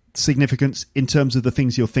have significance in terms of the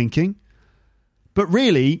things you're thinking, but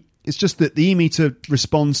really, it's just that the e-meter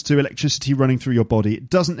responds to electricity running through your body. It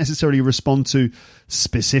doesn't necessarily respond to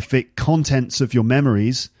specific contents of your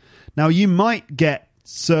memories. Now, you might get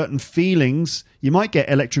certain feelings. You might get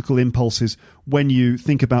electrical impulses when you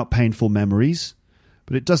think about painful memories,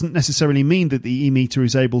 but it doesn't necessarily mean that the e-meter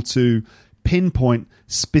is able to pinpoint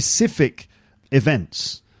specific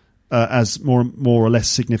events as more or less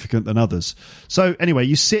significant than others. So anyway,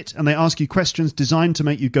 you sit and they ask you questions designed to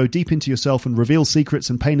make you go deep into yourself and reveal secrets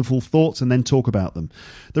and painful thoughts and then talk about them.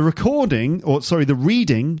 The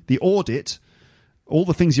reading, the audit, all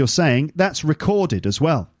the things you're saying, that's recorded as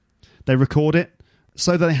well. They record it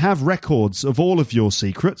so they have records of all of your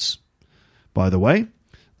secrets, by the way.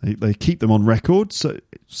 They keep them on record.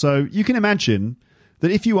 So you can imagine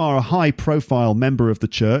that if you are a high-profile member of the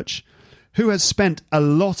church who has spent a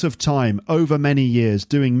lot of time over many years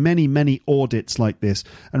doing many, many audits like this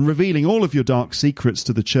and revealing all of your dark secrets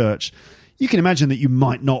to the church, you can imagine that you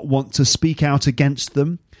might not want to speak out against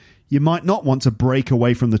them. You might not want to break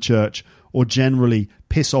away from the church or generally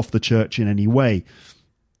piss off the church in any way.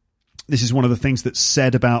 This is one of the things that's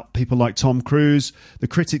said about people like Tom Cruise. The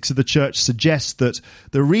critics of the church suggest that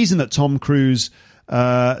the reason that Tom Cruise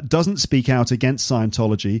doesn't speak out against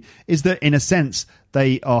Scientology is that, in a sense,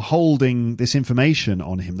 they are holding this information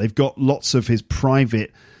on him. They've got lots of his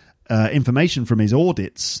private information from his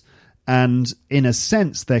audits, and in a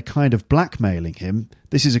sense, they're kind of blackmailing him.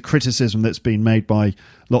 This is a criticism that's been made by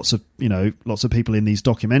lots of people in these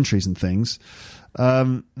documentaries and things,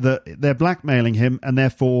 that they're blackmailing him, and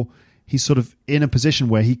therefore he's sort of in a position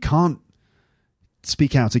where he can't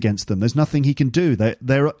speak out against them. There's nothing he can do.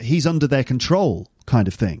 He's under their control, kind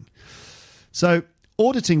of thing. So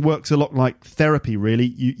auditing works a lot like therapy, really.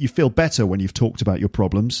 You feel better when you've talked about your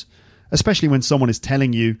problems, especially when someone is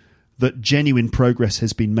telling you that genuine progress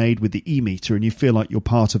has been made with the e-meter and you feel like you're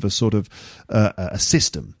part of a sort of a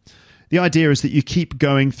system. The idea is that you keep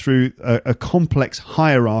going through a complex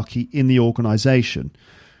hierarchy in the organization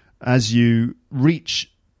as you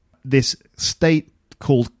reach this state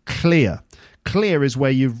called clear. Clear is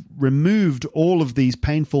where you've removed all of these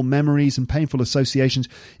painful memories and painful associations.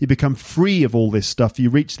 You become free of all this stuff.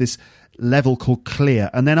 You reach this level called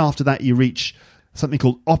clear. And then after that, you reach something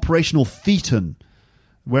called operational thetan,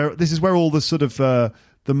 where this is where all the sort of the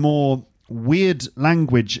more weird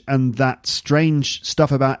language and that strange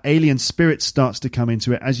stuff about alien spirits starts to come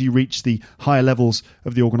into it as you reach the higher levels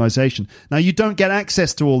of the organization. Now, you don't get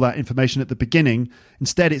access to all that information at the beginning.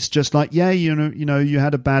 Instead, it's just like, you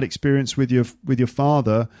had a bad experience with your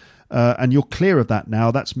father, and you're clear of that now.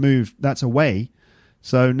 That's away.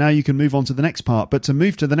 So now you can move on to the next part. But to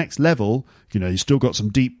move to the next level, you still got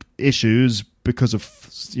some deep issues because of,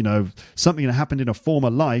 something that happened in a former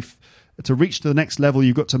life. To reach to the next level,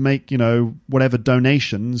 you've got to make, whatever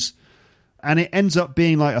donations. And it ends up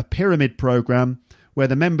being like a pyramid program where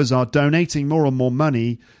the members are donating more and more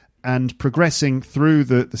money and progressing through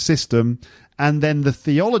the system. And then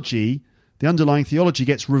the underlying theology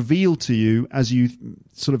gets revealed to you as you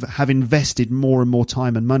sort of have invested more and more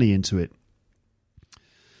time and money into it.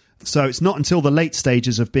 So it's not until the late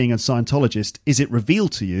stages of being a Scientologist is it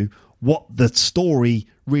revealed to you what the story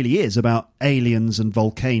really is about aliens and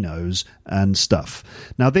volcanoes and stuff.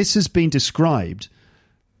 Now, this has been described,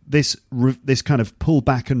 this kind of pull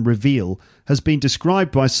back and reveal has been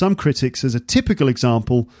described by some critics as a typical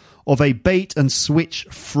example of a bait and switch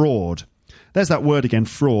fraud. There's that word again,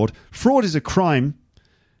 fraud. Fraud is a crime.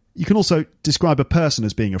 You can also describe a person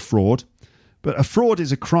as being a fraud, but a fraud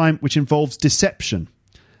is a crime which involves deception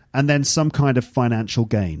and then some kind of financial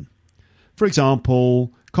gain. For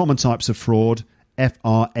example, common types of fraud,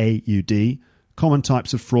 F-R-A-U-D. Common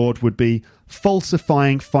types of fraud would be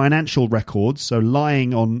falsifying financial records, so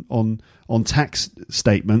lying on tax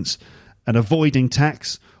statements and avoiding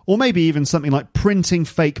tax, or maybe even something like printing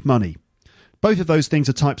fake money. Both of those things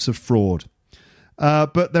are types of fraud.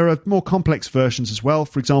 But there are more complex versions as well.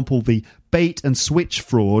 For example, the bait and switch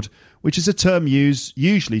fraud, which is a term used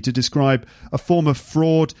usually to describe a form of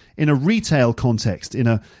fraud in a retail context, in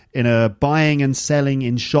a buying and selling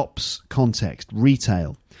in shops context,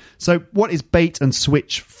 retail. So what is bait and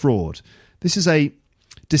switch fraud? This is a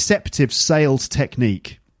deceptive sales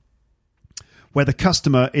technique where the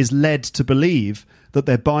customer is led to believe that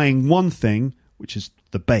they're buying one thing, which is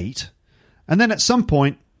the bait, and then at some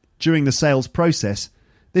point during the sales process,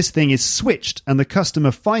 this thing is switched and the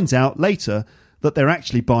customer finds out later that they're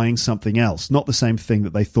actually buying something else, not the same thing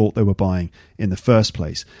that they thought they were buying in the first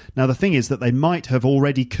place. Now, the thing is that they might have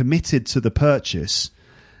already committed to the purchase,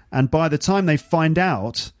 and by the time they find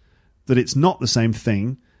out that it's not the same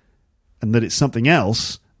thing and that it's something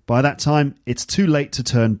else, by that time it's too late to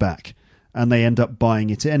turn back, and they end up buying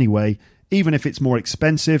it anyway, even if it's more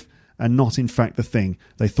expensive and not in fact the thing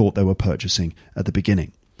they thought they were purchasing at the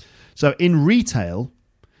beginning. So in retail,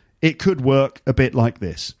 it could work a bit like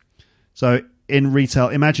this. So in retail,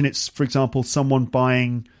 imagine it's, for example, someone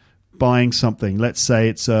buying something. Let's say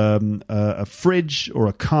it's a fridge or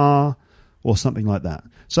a car or something like that.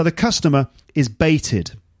 So the customer is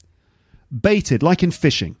baited like in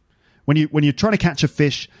fishing. When you're trying to catch a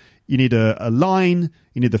fish, you need a line,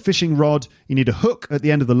 you need the fishing rod, you need a hook at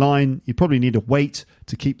the end of the line, you probably need a weight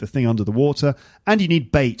to keep the thing under the water, and you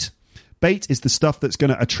need bait. Bait is the stuff that's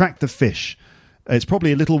going to attract the fish. It's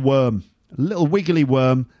probably a little worm, a little wiggly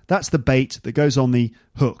worm. That's the bait that goes on the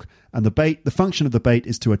hook. And the function of the bait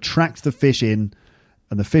is to attract the fish in,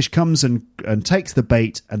 and the fish comes and takes the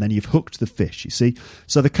bait, and then you've hooked the fish, you see.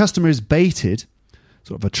 So the customer is baited,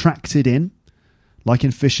 sort of attracted in, like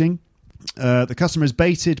in fishing. The customer is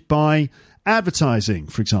baited by advertising,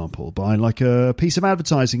 for example, by like a piece of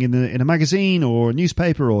advertising in a magazine or a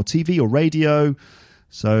newspaper or TV or radio.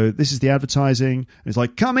 So this is the advertising. It's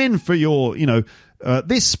like, come in for your,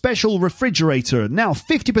 this special refrigerator, now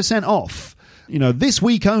 50% off, this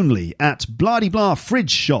week only at blah-de-blah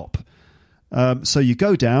fridge shop. So you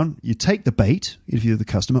go down, you take the bait, if you're the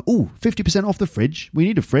customer, 50% off the fridge. We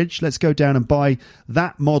need a fridge. Let's go down and buy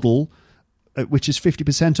that model, which is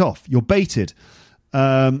 50% off. You're baited.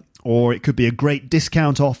 Or it could be a great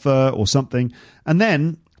discount offer or something. And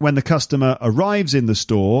then when the customer arrives in the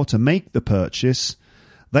store to make the purchase,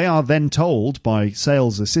 they are then told by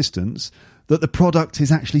sales assistants that the product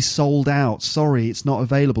is actually sold out. Sorry, it's not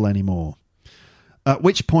available anymore. At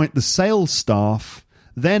which point the sales staff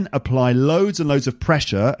then apply loads and loads of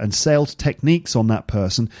pressure and sales techniques on that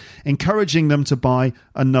person, encouraging them to buy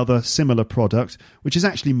another similar product, which is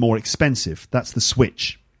actually more expensive. That's the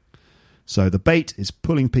switch. So the bait is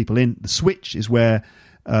pulling people in. The switch is where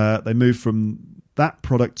they move from that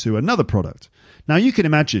product to another product. Now, you can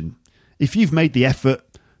imagine if you've made the effort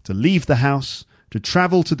to leave the house, to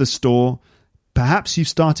travel to the store, perhaps you've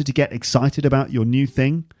started to get excited about your new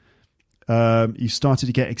thing. You started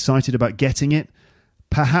to get excited about getting it.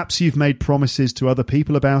 Perhaps you've made promises to other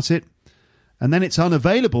people about it, and then it's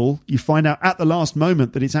unavailable. You find out at the last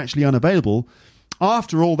moment that it's actually unavailable.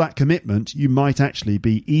 After all that commitment, you might actually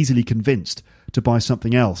be easily convinced to buy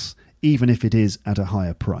something else, even if it is at a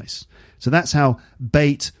higher price. So that's how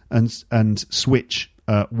bait and switch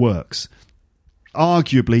works.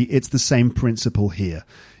 Arguably, it's the same principle here.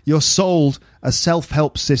 You're sold a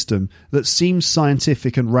self-help system that seems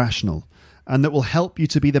scientific and rational, and that will help you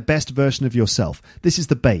to be the best version of yourself. This is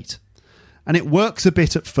the bait. And it works a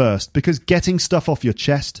bit at first, because getting stuff off your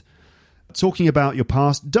chest, talking about your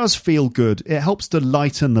past, does feel good. It helps to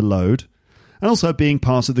lighten the load. And also being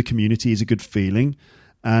part of the community is a good feeling.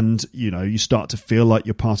 And, you start to feel like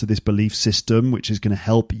you're part of this belief system, which is going to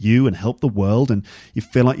help you and help the world. And you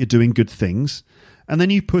feel like you're doing good things. And then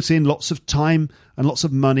you put in lots of time and lots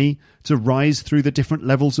of money to rise through the different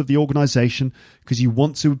levels of the organization because you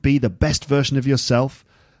want to be the best version of yourself.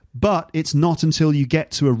 But it's not until you get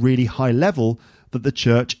to a really high level that the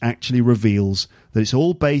church actually reveals that it's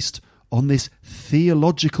all based on this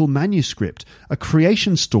theological manuscript, a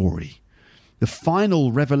creation story, the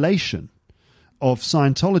final revelation of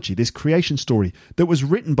Scientology, this creation story that was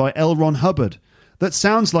written by L. Ron Hubbard, that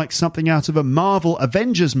sounds like something out of a Marvel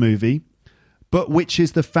Avengers movie, but which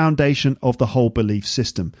is the foundation of the whole belief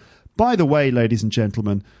system. By the way, ladies and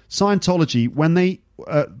gentlemen, Scientology,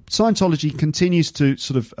 Scientology continues to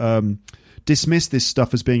sort of dismiss this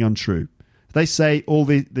stuff as being untrue. They say all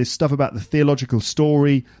this stuff about the theological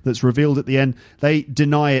story that's revealed at the end, they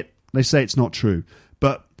deny it. They say it's not true.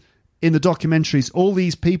 But in the documentaries, all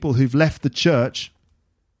these people who've left the church,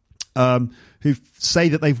 who say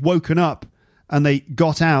that they've woken up and they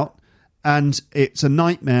got out and it's a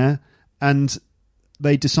nightmare, and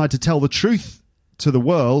they decide to tell the truth to the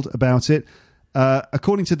world about it.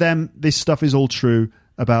 According to them, this stuff is all true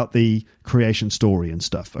about the creation story and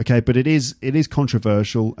stuff, okay? But it is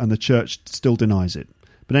controversial, and the church still denies it.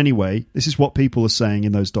 But anyway, this is what people are saying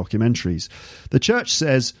in those documentaries. The church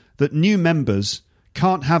says that new members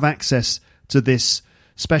can't have access to this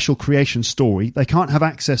special creation story. They can't have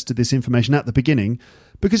access to this information at the beginning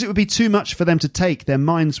because it would be too much for them to take. Their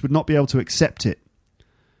minds would not be able to accept it,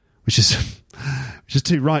 which is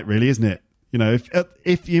too right, really, isn't it? You know,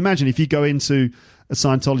 if you imagine if you go into a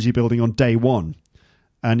Scientology building on day one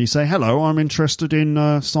and you say, "Hello, I'm interested in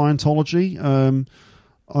Scientology.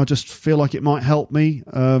 I just feel like it might help me.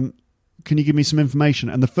 Can you give me some information?"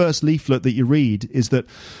 And the first leaflet that you read is that,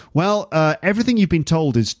 well, everything you've been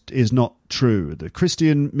told is not true. The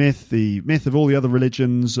Christian myth, the myth of all the other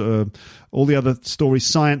religions, all the other stories,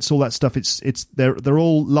 science, all that stuff, they're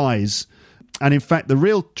all lies. And in fact, the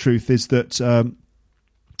real truth is that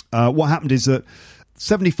what happened is that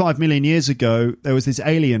 75 million years ago, there was this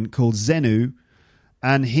alien called Xenu,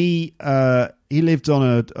 and he lived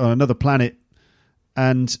on another planet,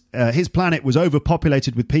 and his planet was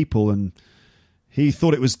overpopulated with people, and he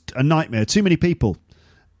thought it was a nightmare, too many people.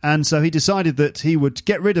 And so he decided that he would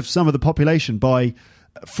get rid of some of the population by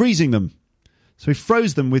freezing them. So he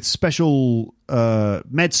froze them with special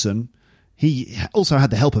medicine. He also had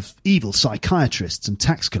the help of evil psychiatrists and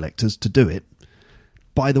tax collectors to do it.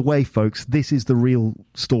 By the way, folks, this is the real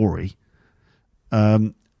story.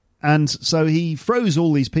 And so he froze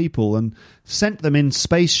all these people and sent them in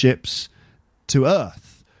spaceships to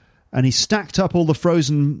Earth. And he stacked up all the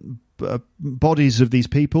frozen bodies of these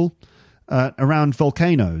people around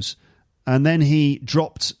volcanoes. And then he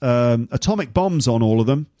dropped atomic bombs on all of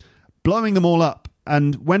them, blowing them all up.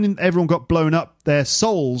 And when everyone got blown up, their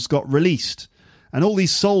souls got released. And all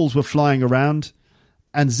these souls were flying around.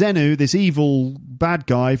 And Xenu, this evil bad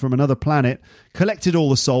guy from another planet, collected all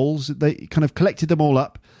the souls. They kind of collected them all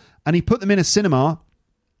up. And he put them in a cinema.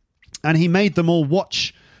 And he made them all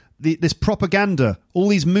watch this propaganda, all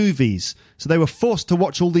these movies. So they were forced to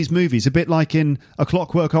watch all these movies, a bit like in A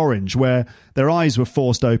Clockwork Orange, where their eyes were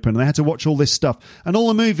forced open and they had to watch all this stuff. And all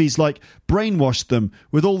the movies like brainwashed them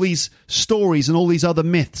with all these stories and all these other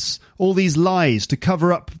myths, all these lies to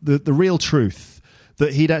cover up the real truth,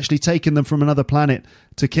 that he'd actually taken them from another planet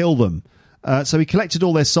to kill them. So he collected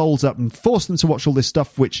all their souls up and forced them to watch all this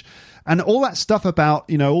stuff, and all that stuff about,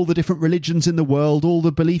 you know, all the different religions in the world, all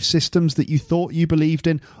the belief systems that you thought you believed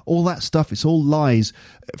in, all that stuff, it's all lies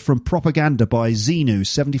from propaganda by Xenu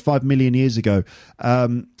 75 million years ago.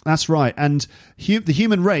 That's right. And the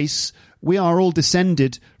human race, we are all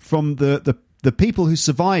descended from the people who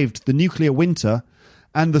survived the nuclear winter.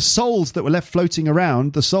 And the souls that were left floating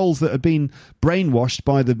around, the souls that had been brainwashed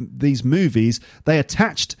by these movies, they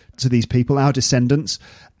attached to these people, our descendants.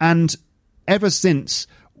 And ever since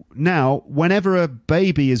now, whenever a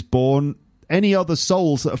baby is born, any other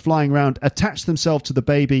souls that are flying around attach themselves to the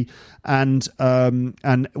baby. And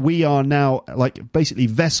we are now like basically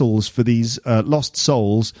vessels for these lost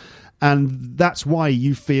souls. And that's why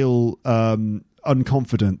you feel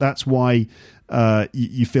unconfident. That's why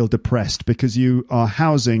you feel depressed, because you are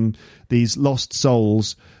housing these lost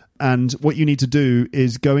souls. And what you need to do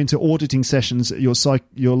is go into auditing sessions at your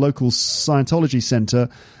local Scientology center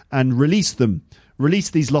and release them.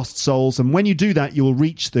 Release these lost souls. And when you do that, you'll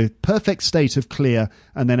reach the perfect state of clear,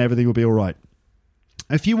 and then everything will be all right.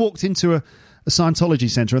 If you walked into a Scientology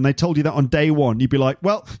center and they told you that on day one, you'd be like,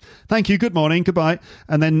 well, thank you, good morning, goodbye.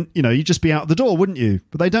 And then, you know, you'd just be out the door, wouldn't you?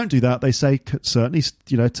 But they don't do that. They say, certainly,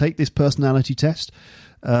 you know, take this personality test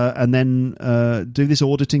and then do this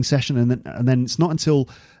auditing session. And then it's not until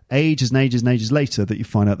ages and ages and ages later that you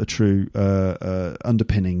find out the true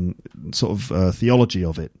underpinning sort of theology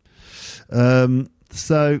of it.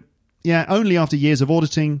 So, yeah, only after years of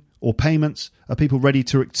auditing or payments are people ready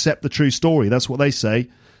to accept the true story. That's what they say.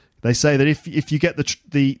 They say that if you get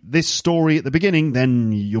this story at the beginning,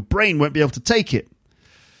 then your brain won't be able to take it.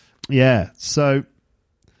 Yeah, so...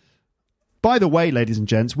 By the way, ladies and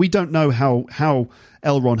gents, we don't know how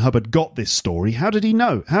L. Ron Hubbard got this story. How did he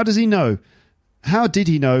know? How does he know? How did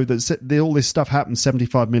he know that all this stuff happened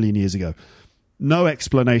 75 million years ago? No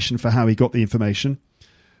explanation for how he got the information.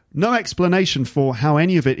 No explanation for how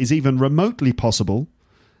any of it is even remotely possible.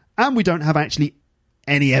 And we don't have actually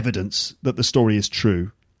any evidence that the story is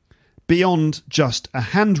true, beyond just a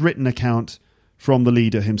handwritten account from the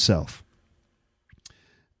leader himself.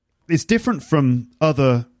 It's different from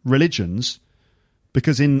other religions,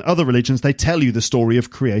 because in other religions they tell you the story of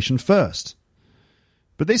creation first.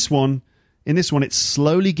 But in this one, it's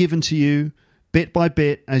slowly given to you, bit by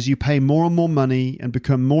bit, as you pay more and more money and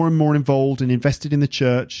become more and more involved and invested in the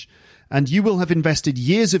church, and you will have invested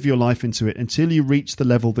years of your life into it until you reach the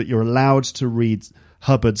level that you're allowed to read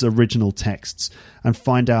Hubbard's original texts and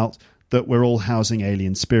find out that we're all housing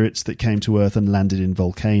alien spirits that came to Earth and landed in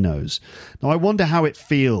volcanoes. Now, I wonder how it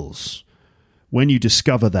feels when you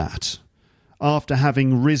discover that, after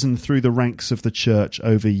having risen through the ranks of the church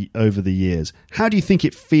over the years. How do you think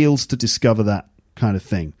it feels to discover that kind of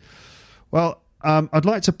thing? Well, I'd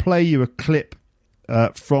like to play you a clip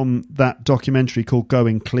from that documentary called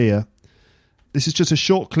Going Clear. This is just a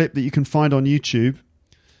short clip that you can find on YouTube.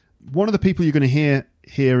 One of the people you're going to hear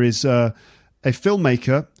here is a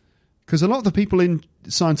filmmaker, because a lot of the people in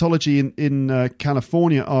Scientology in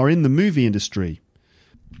California are in the movie industry.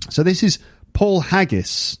 So this is Paul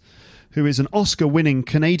Haggis, who is an Oscar-winning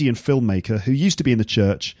Canadian filmmaker who used to be in the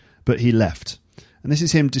church, but he left. And this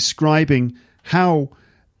is him describing how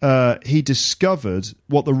he discovered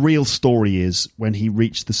what the real story is when he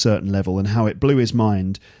reached the certain level, and how it blew his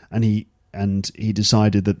mind, and he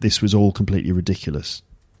decided that this was all completely ridiculous.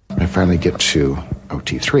 I finally get to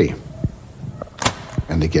OT3,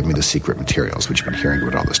 and they give me the secret materials, which you've been hearing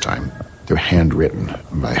about all this time. They're handwritten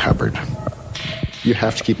by Hubbard. You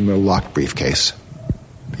have to keep them in a locked briefcase.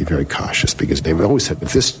 Be very cautious, because they've always said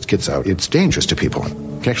if this gets out, it's dangerous to people.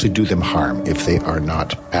 It can actually do them harm if they are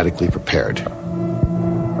not adequately prepared.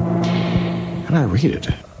 And I read it,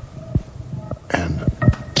 and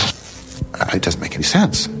it doesn't make any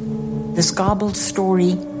sense. This garbled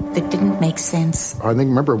story that didn't make sense. I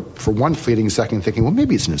remember for one fleeting second thinking, well,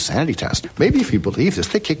 maybe it's an insanity test. Maybe if you believe this,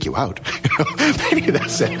 they kick you out. Maybe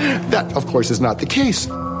that's it. That, of course, is not the case.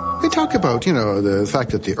 They talk about, the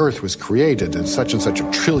fact that the Earth was created and such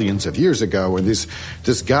trillions of years ago, and this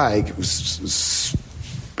guy,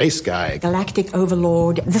 space guy, galactic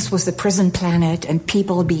overlord. This was the prison planet, and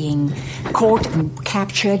people being caught and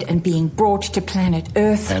captured and being brought to planet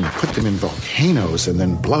Earth. And put them in volcanoes and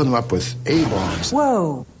then blow them up with A-bombs.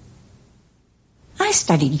 Whoa. I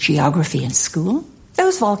studied geography in school.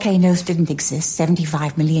 Those volcanoes didn't exist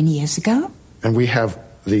 75 million years ago. And we have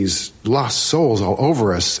these lost souls all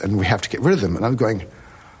over us, and we have to get rid of them. And I'm going,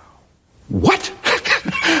 what?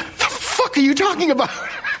 The fuck are you talking about?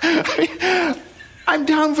 I'm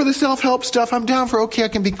down for the self-help stuff. I'm down for, okay, I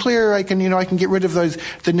can be clear. I can get rid of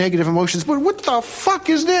the negative emotions. But what the fuck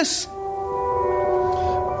is this?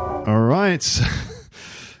 All right.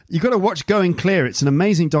 You got to watch Going Clear. It's an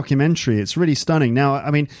amazing documentary. It's really stunning. Now,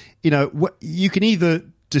 I mean, you can either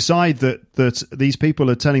decide that these people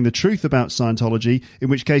are telling the truth about Scientology, in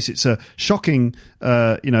which case it's a shocking,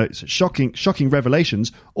 shocking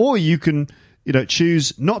revelations, or you can,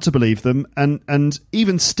 choose not to believe them, and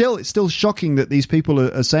even still, it's still shocking that these people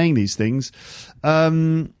are saying these things.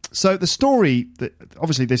 So the story,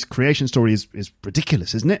 obviously, this creation story is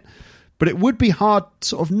ridiculous, isn't it? But it would be hard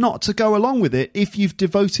sort of not to go along with it if you've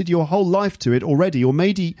devoted your whole life to it already, or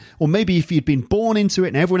maybe if you'd been born into it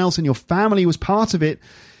and everyone else in your family was part of it,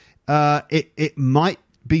 it might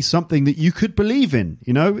be something that you could believe in.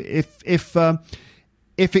 If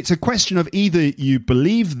it's a question of either you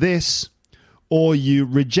believe this or you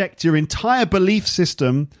reject your entire belief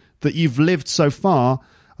system that you've lived so far,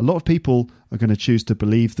 a lot of people are going to choose to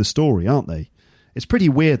believe the story, aren't they? It's pretty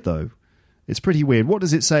weird, though. It's pretty weird. What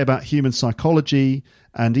does it say about human psychology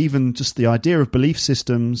and even just the idea of belief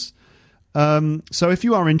systems? So if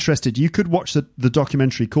you are interested, you could watch the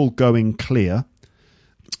documentary called Going Clear,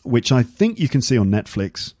 which I think you can see on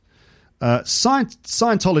Netflix.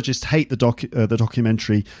 Scientologists hate the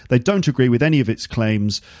documentary. They don't agree with any of its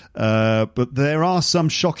claims, but there are some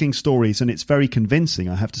shocking stories, and it's very convincing,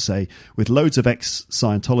 I have to say, with loads of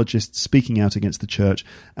ex-Scientologists speaking out against the church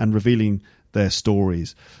and revealing their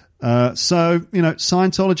stories. So,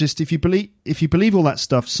 Scientologist, if you believe all that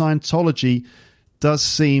stuff, Scientology does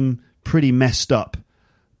seem pretty messed up.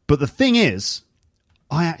 But the thing is,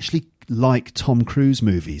 I actually like Tom Cruise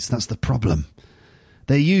movies. That's the problem.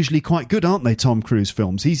 They're usually quite good, aren't they, Tom Cruise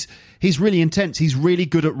films? He's really intense. He's really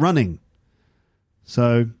good at running.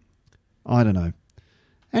 So, I don't know.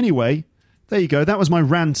 Anyway, there you go. That was my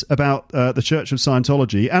rant about the Church of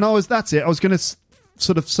Scientology. And that's it. I was going to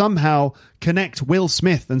sort of somehow connect Will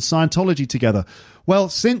Smith and Scientology together. Well,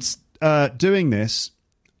 since doing this,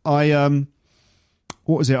 I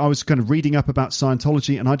was kind of reading up about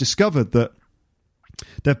Scientology, and I discovered that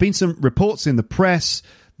there have been some reports in the press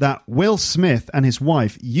that Will Smith and his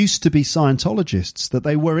wife used to be Scientologists, that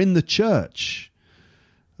they were in the church.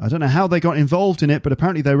 I don't know how they got involved in it, but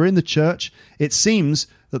apparently they were in the church. It seems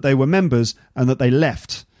that they were members and that they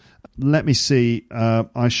left. Let me see.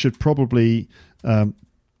 I should probably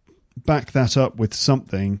back that up with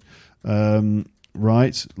something,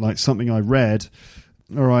 right? Like something I read.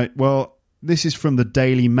 All right, well, this is from the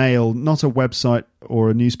Daily Mail, not a website or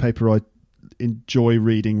a newspaper I enjoy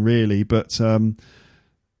reading, really, but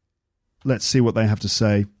let's see what they have to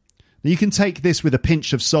say. Now, you can take this with a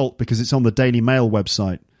pinch of salt because it's on the Daily Mail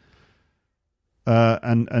website.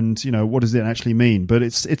 And you know, what does it actually mean? But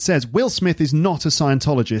it says, Will Smith is not a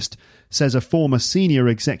Scientologist, says a former senior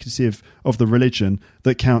executive of the religion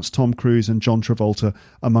that counts Tom Cruise and John Travolta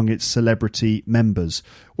among its celebrity members.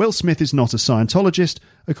 Will Smith is not a Scientologist,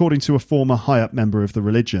 according to a former high-up member of the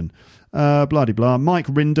religion. Blah-de-blah. Mike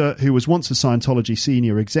Rinder, who was once a Scientology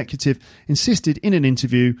senior executive, insisted in an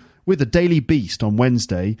interview with the Daily Beast on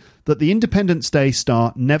Wednesday that the Independence Day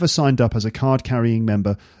star never signed up as a card-carrying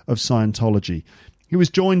member of Scientology. He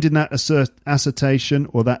was joined in that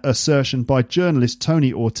assertion by journalist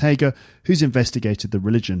Tony Ortega, who's investigated the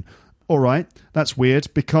religion. All right, that's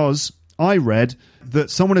weird, because I read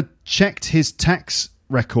that someone had checked his tax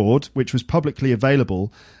record, which was publicly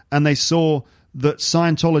available, and they saw that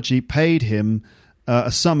Scientology paid him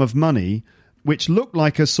a sum of money, which looked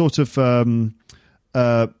like a sort of...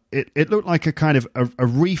 It looked like a kind of a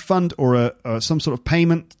refund or some sort of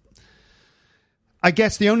payment. I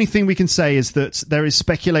guess the only thing we can say is that there is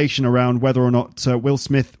speculation around whether or not Will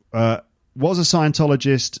Smith was a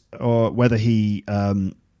Scientologist, or whether he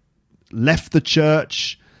left the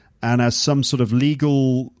church and as some sort of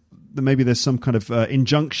legal... Maybe there's some kind of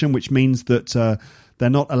injunction which means that they're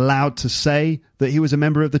not allowed to say that he was a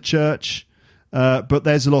member of the church. But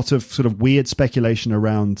there's a lot of sort of weird speculation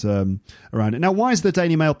around it. Now, why is the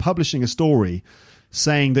Daily Mail publishing a story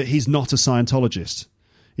saying that he's not a Scientologist?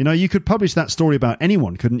 You know, you could publish that story about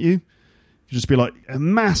anyone, couldn't you? You could just be like, a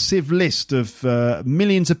massive list of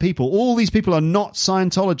millions of people. All these people are not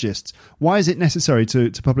Scientologists. Why is it necessary to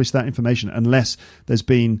publish that information unless there's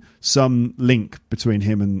been some link between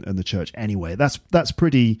him and the church? Anyway, that's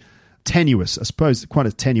pretty... tenuous, I suppose, quite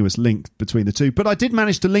a tenuous link between the two. But I did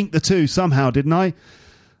manage to link the two somehow, didn't I?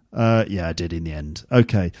 Yeah, I did in the end.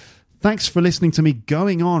 Okay. Thanks for listening to me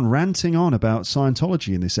ranting on about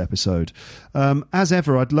Scientology in this episode. As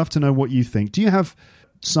ever, I'd love to know what you think. Do you have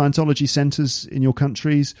Scientology centres in your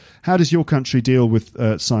countries? How does your country deal with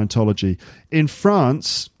Scientology? In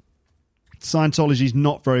France, Scientology is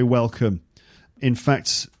not very welcome. In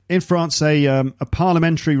fact... In France, a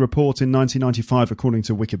parliamentary report in 1995, according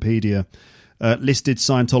to Wikipedia, listed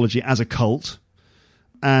Scientology as a cult.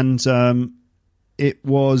 And it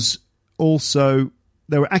was also...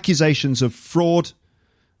 There were accusations of fraud.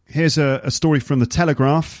 Here's a story from The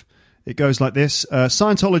Telegraph. It goes like this.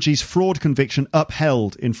 Scientology's fraud conviction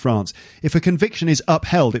upheld in France. If a conviction is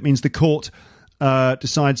upheld, it means the court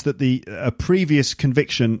decides that the previous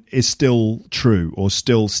conviction is still true or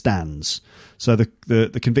still stands. So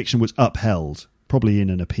the conviction was upheld, probably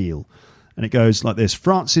in an appeal. And it goes like this.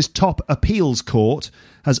 France's top appeals court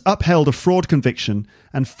has upheld a fraud conviction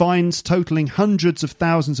and fines totaling hundreds of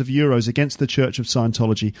thousands of euros against the Church of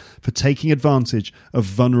Scientology for taking advantage of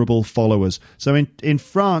vulnerable followers. So in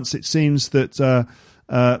France, it seems that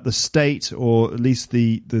the state, or at least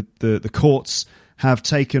the courts, have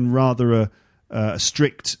taken rather a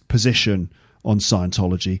strict position on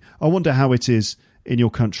Scientology. I wonder how it is in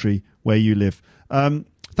your country where you live.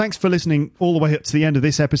 Thanks for listening all the way up to the end of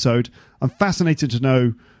this episode. I'm fascinated to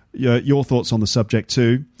know your thoughts on the subject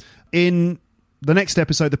too. In the next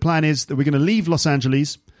episode, the plan is that we're going to leave Los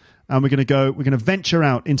Angeles and we're going to venture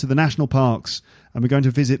out into the national parks, and we're going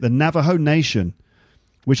to visit the Navajo Nation,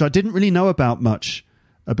 which I didn't really know about much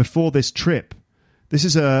before this trip.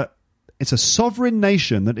 It's a sovereign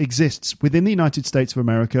nation that exists within the United States of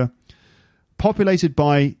America, populated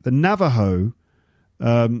by the Navajo,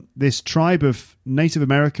 this tribe of Native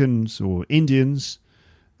Americans or Indians.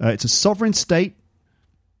 It's a sovereign state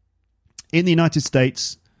in the United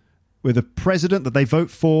States with a president that they vote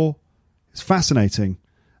for. It's fascinating.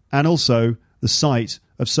 And also the site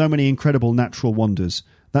of so many incredible natural wonders.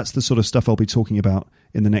 That's the sort of stuff I'll be talking about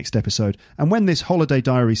in the next episode. And when this Holiday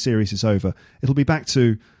Diary series is over, it'll be back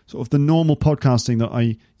to sort of the normal podcasting that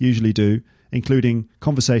I usually do, including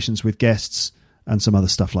conversations with guests and some other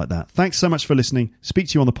stuff like that. Thanks so much for listening. Speak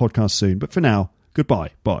to you on the podcast soon. But for now,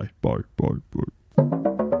 goodbye. Bye.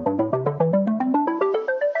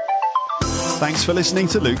 Thanks for listening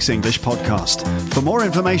to Luke's English Podcast. For more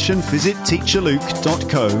information, visit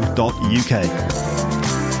teacherluke.co.uk.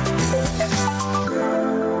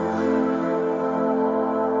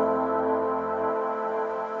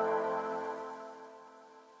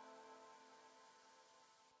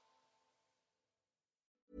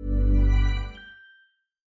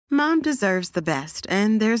 Mom deserves the best,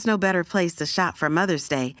 and there's no better place to shop for Mother's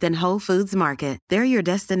Day than Whole Foods Market. They're your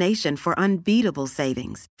destination for unbeatable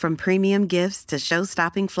savings, from premium gifts to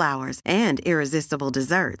show-stopping flowers and irresistible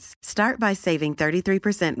desserts. Start by saving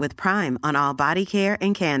 33% with Prime on all body care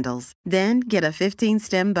and candles. Then get a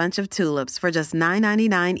 15-stem bunch of tulips for just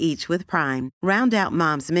 $9.99 each with Prime. Round out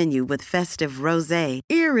Mom's menu with festive rosé,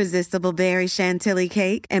 irresistible berry chantilly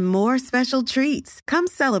cake, and more special treats. Come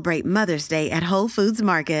celebrate Mother's Day at Whole Foods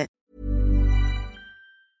Market.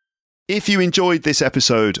 If you enjoyed this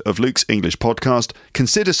episode of Luke's English Podcast,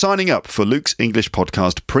 consider signing up for Luke's English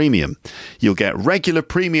Podcast Premium. You'll get regular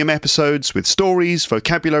premium episodes with stories,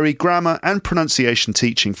 vocabulary, grammar and pronunciation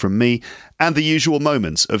teaching from me and the usual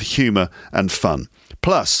moments of humour and fun.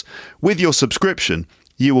 Plus, with your subscription,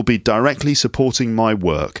 you will be directly supporting my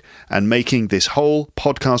work and making this whole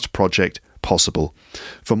podcast project possible.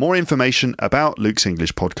 For more information about Luke's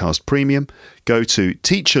English Podcast Premium, go to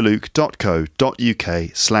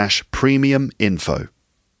teacherluke.co.uk/premium info.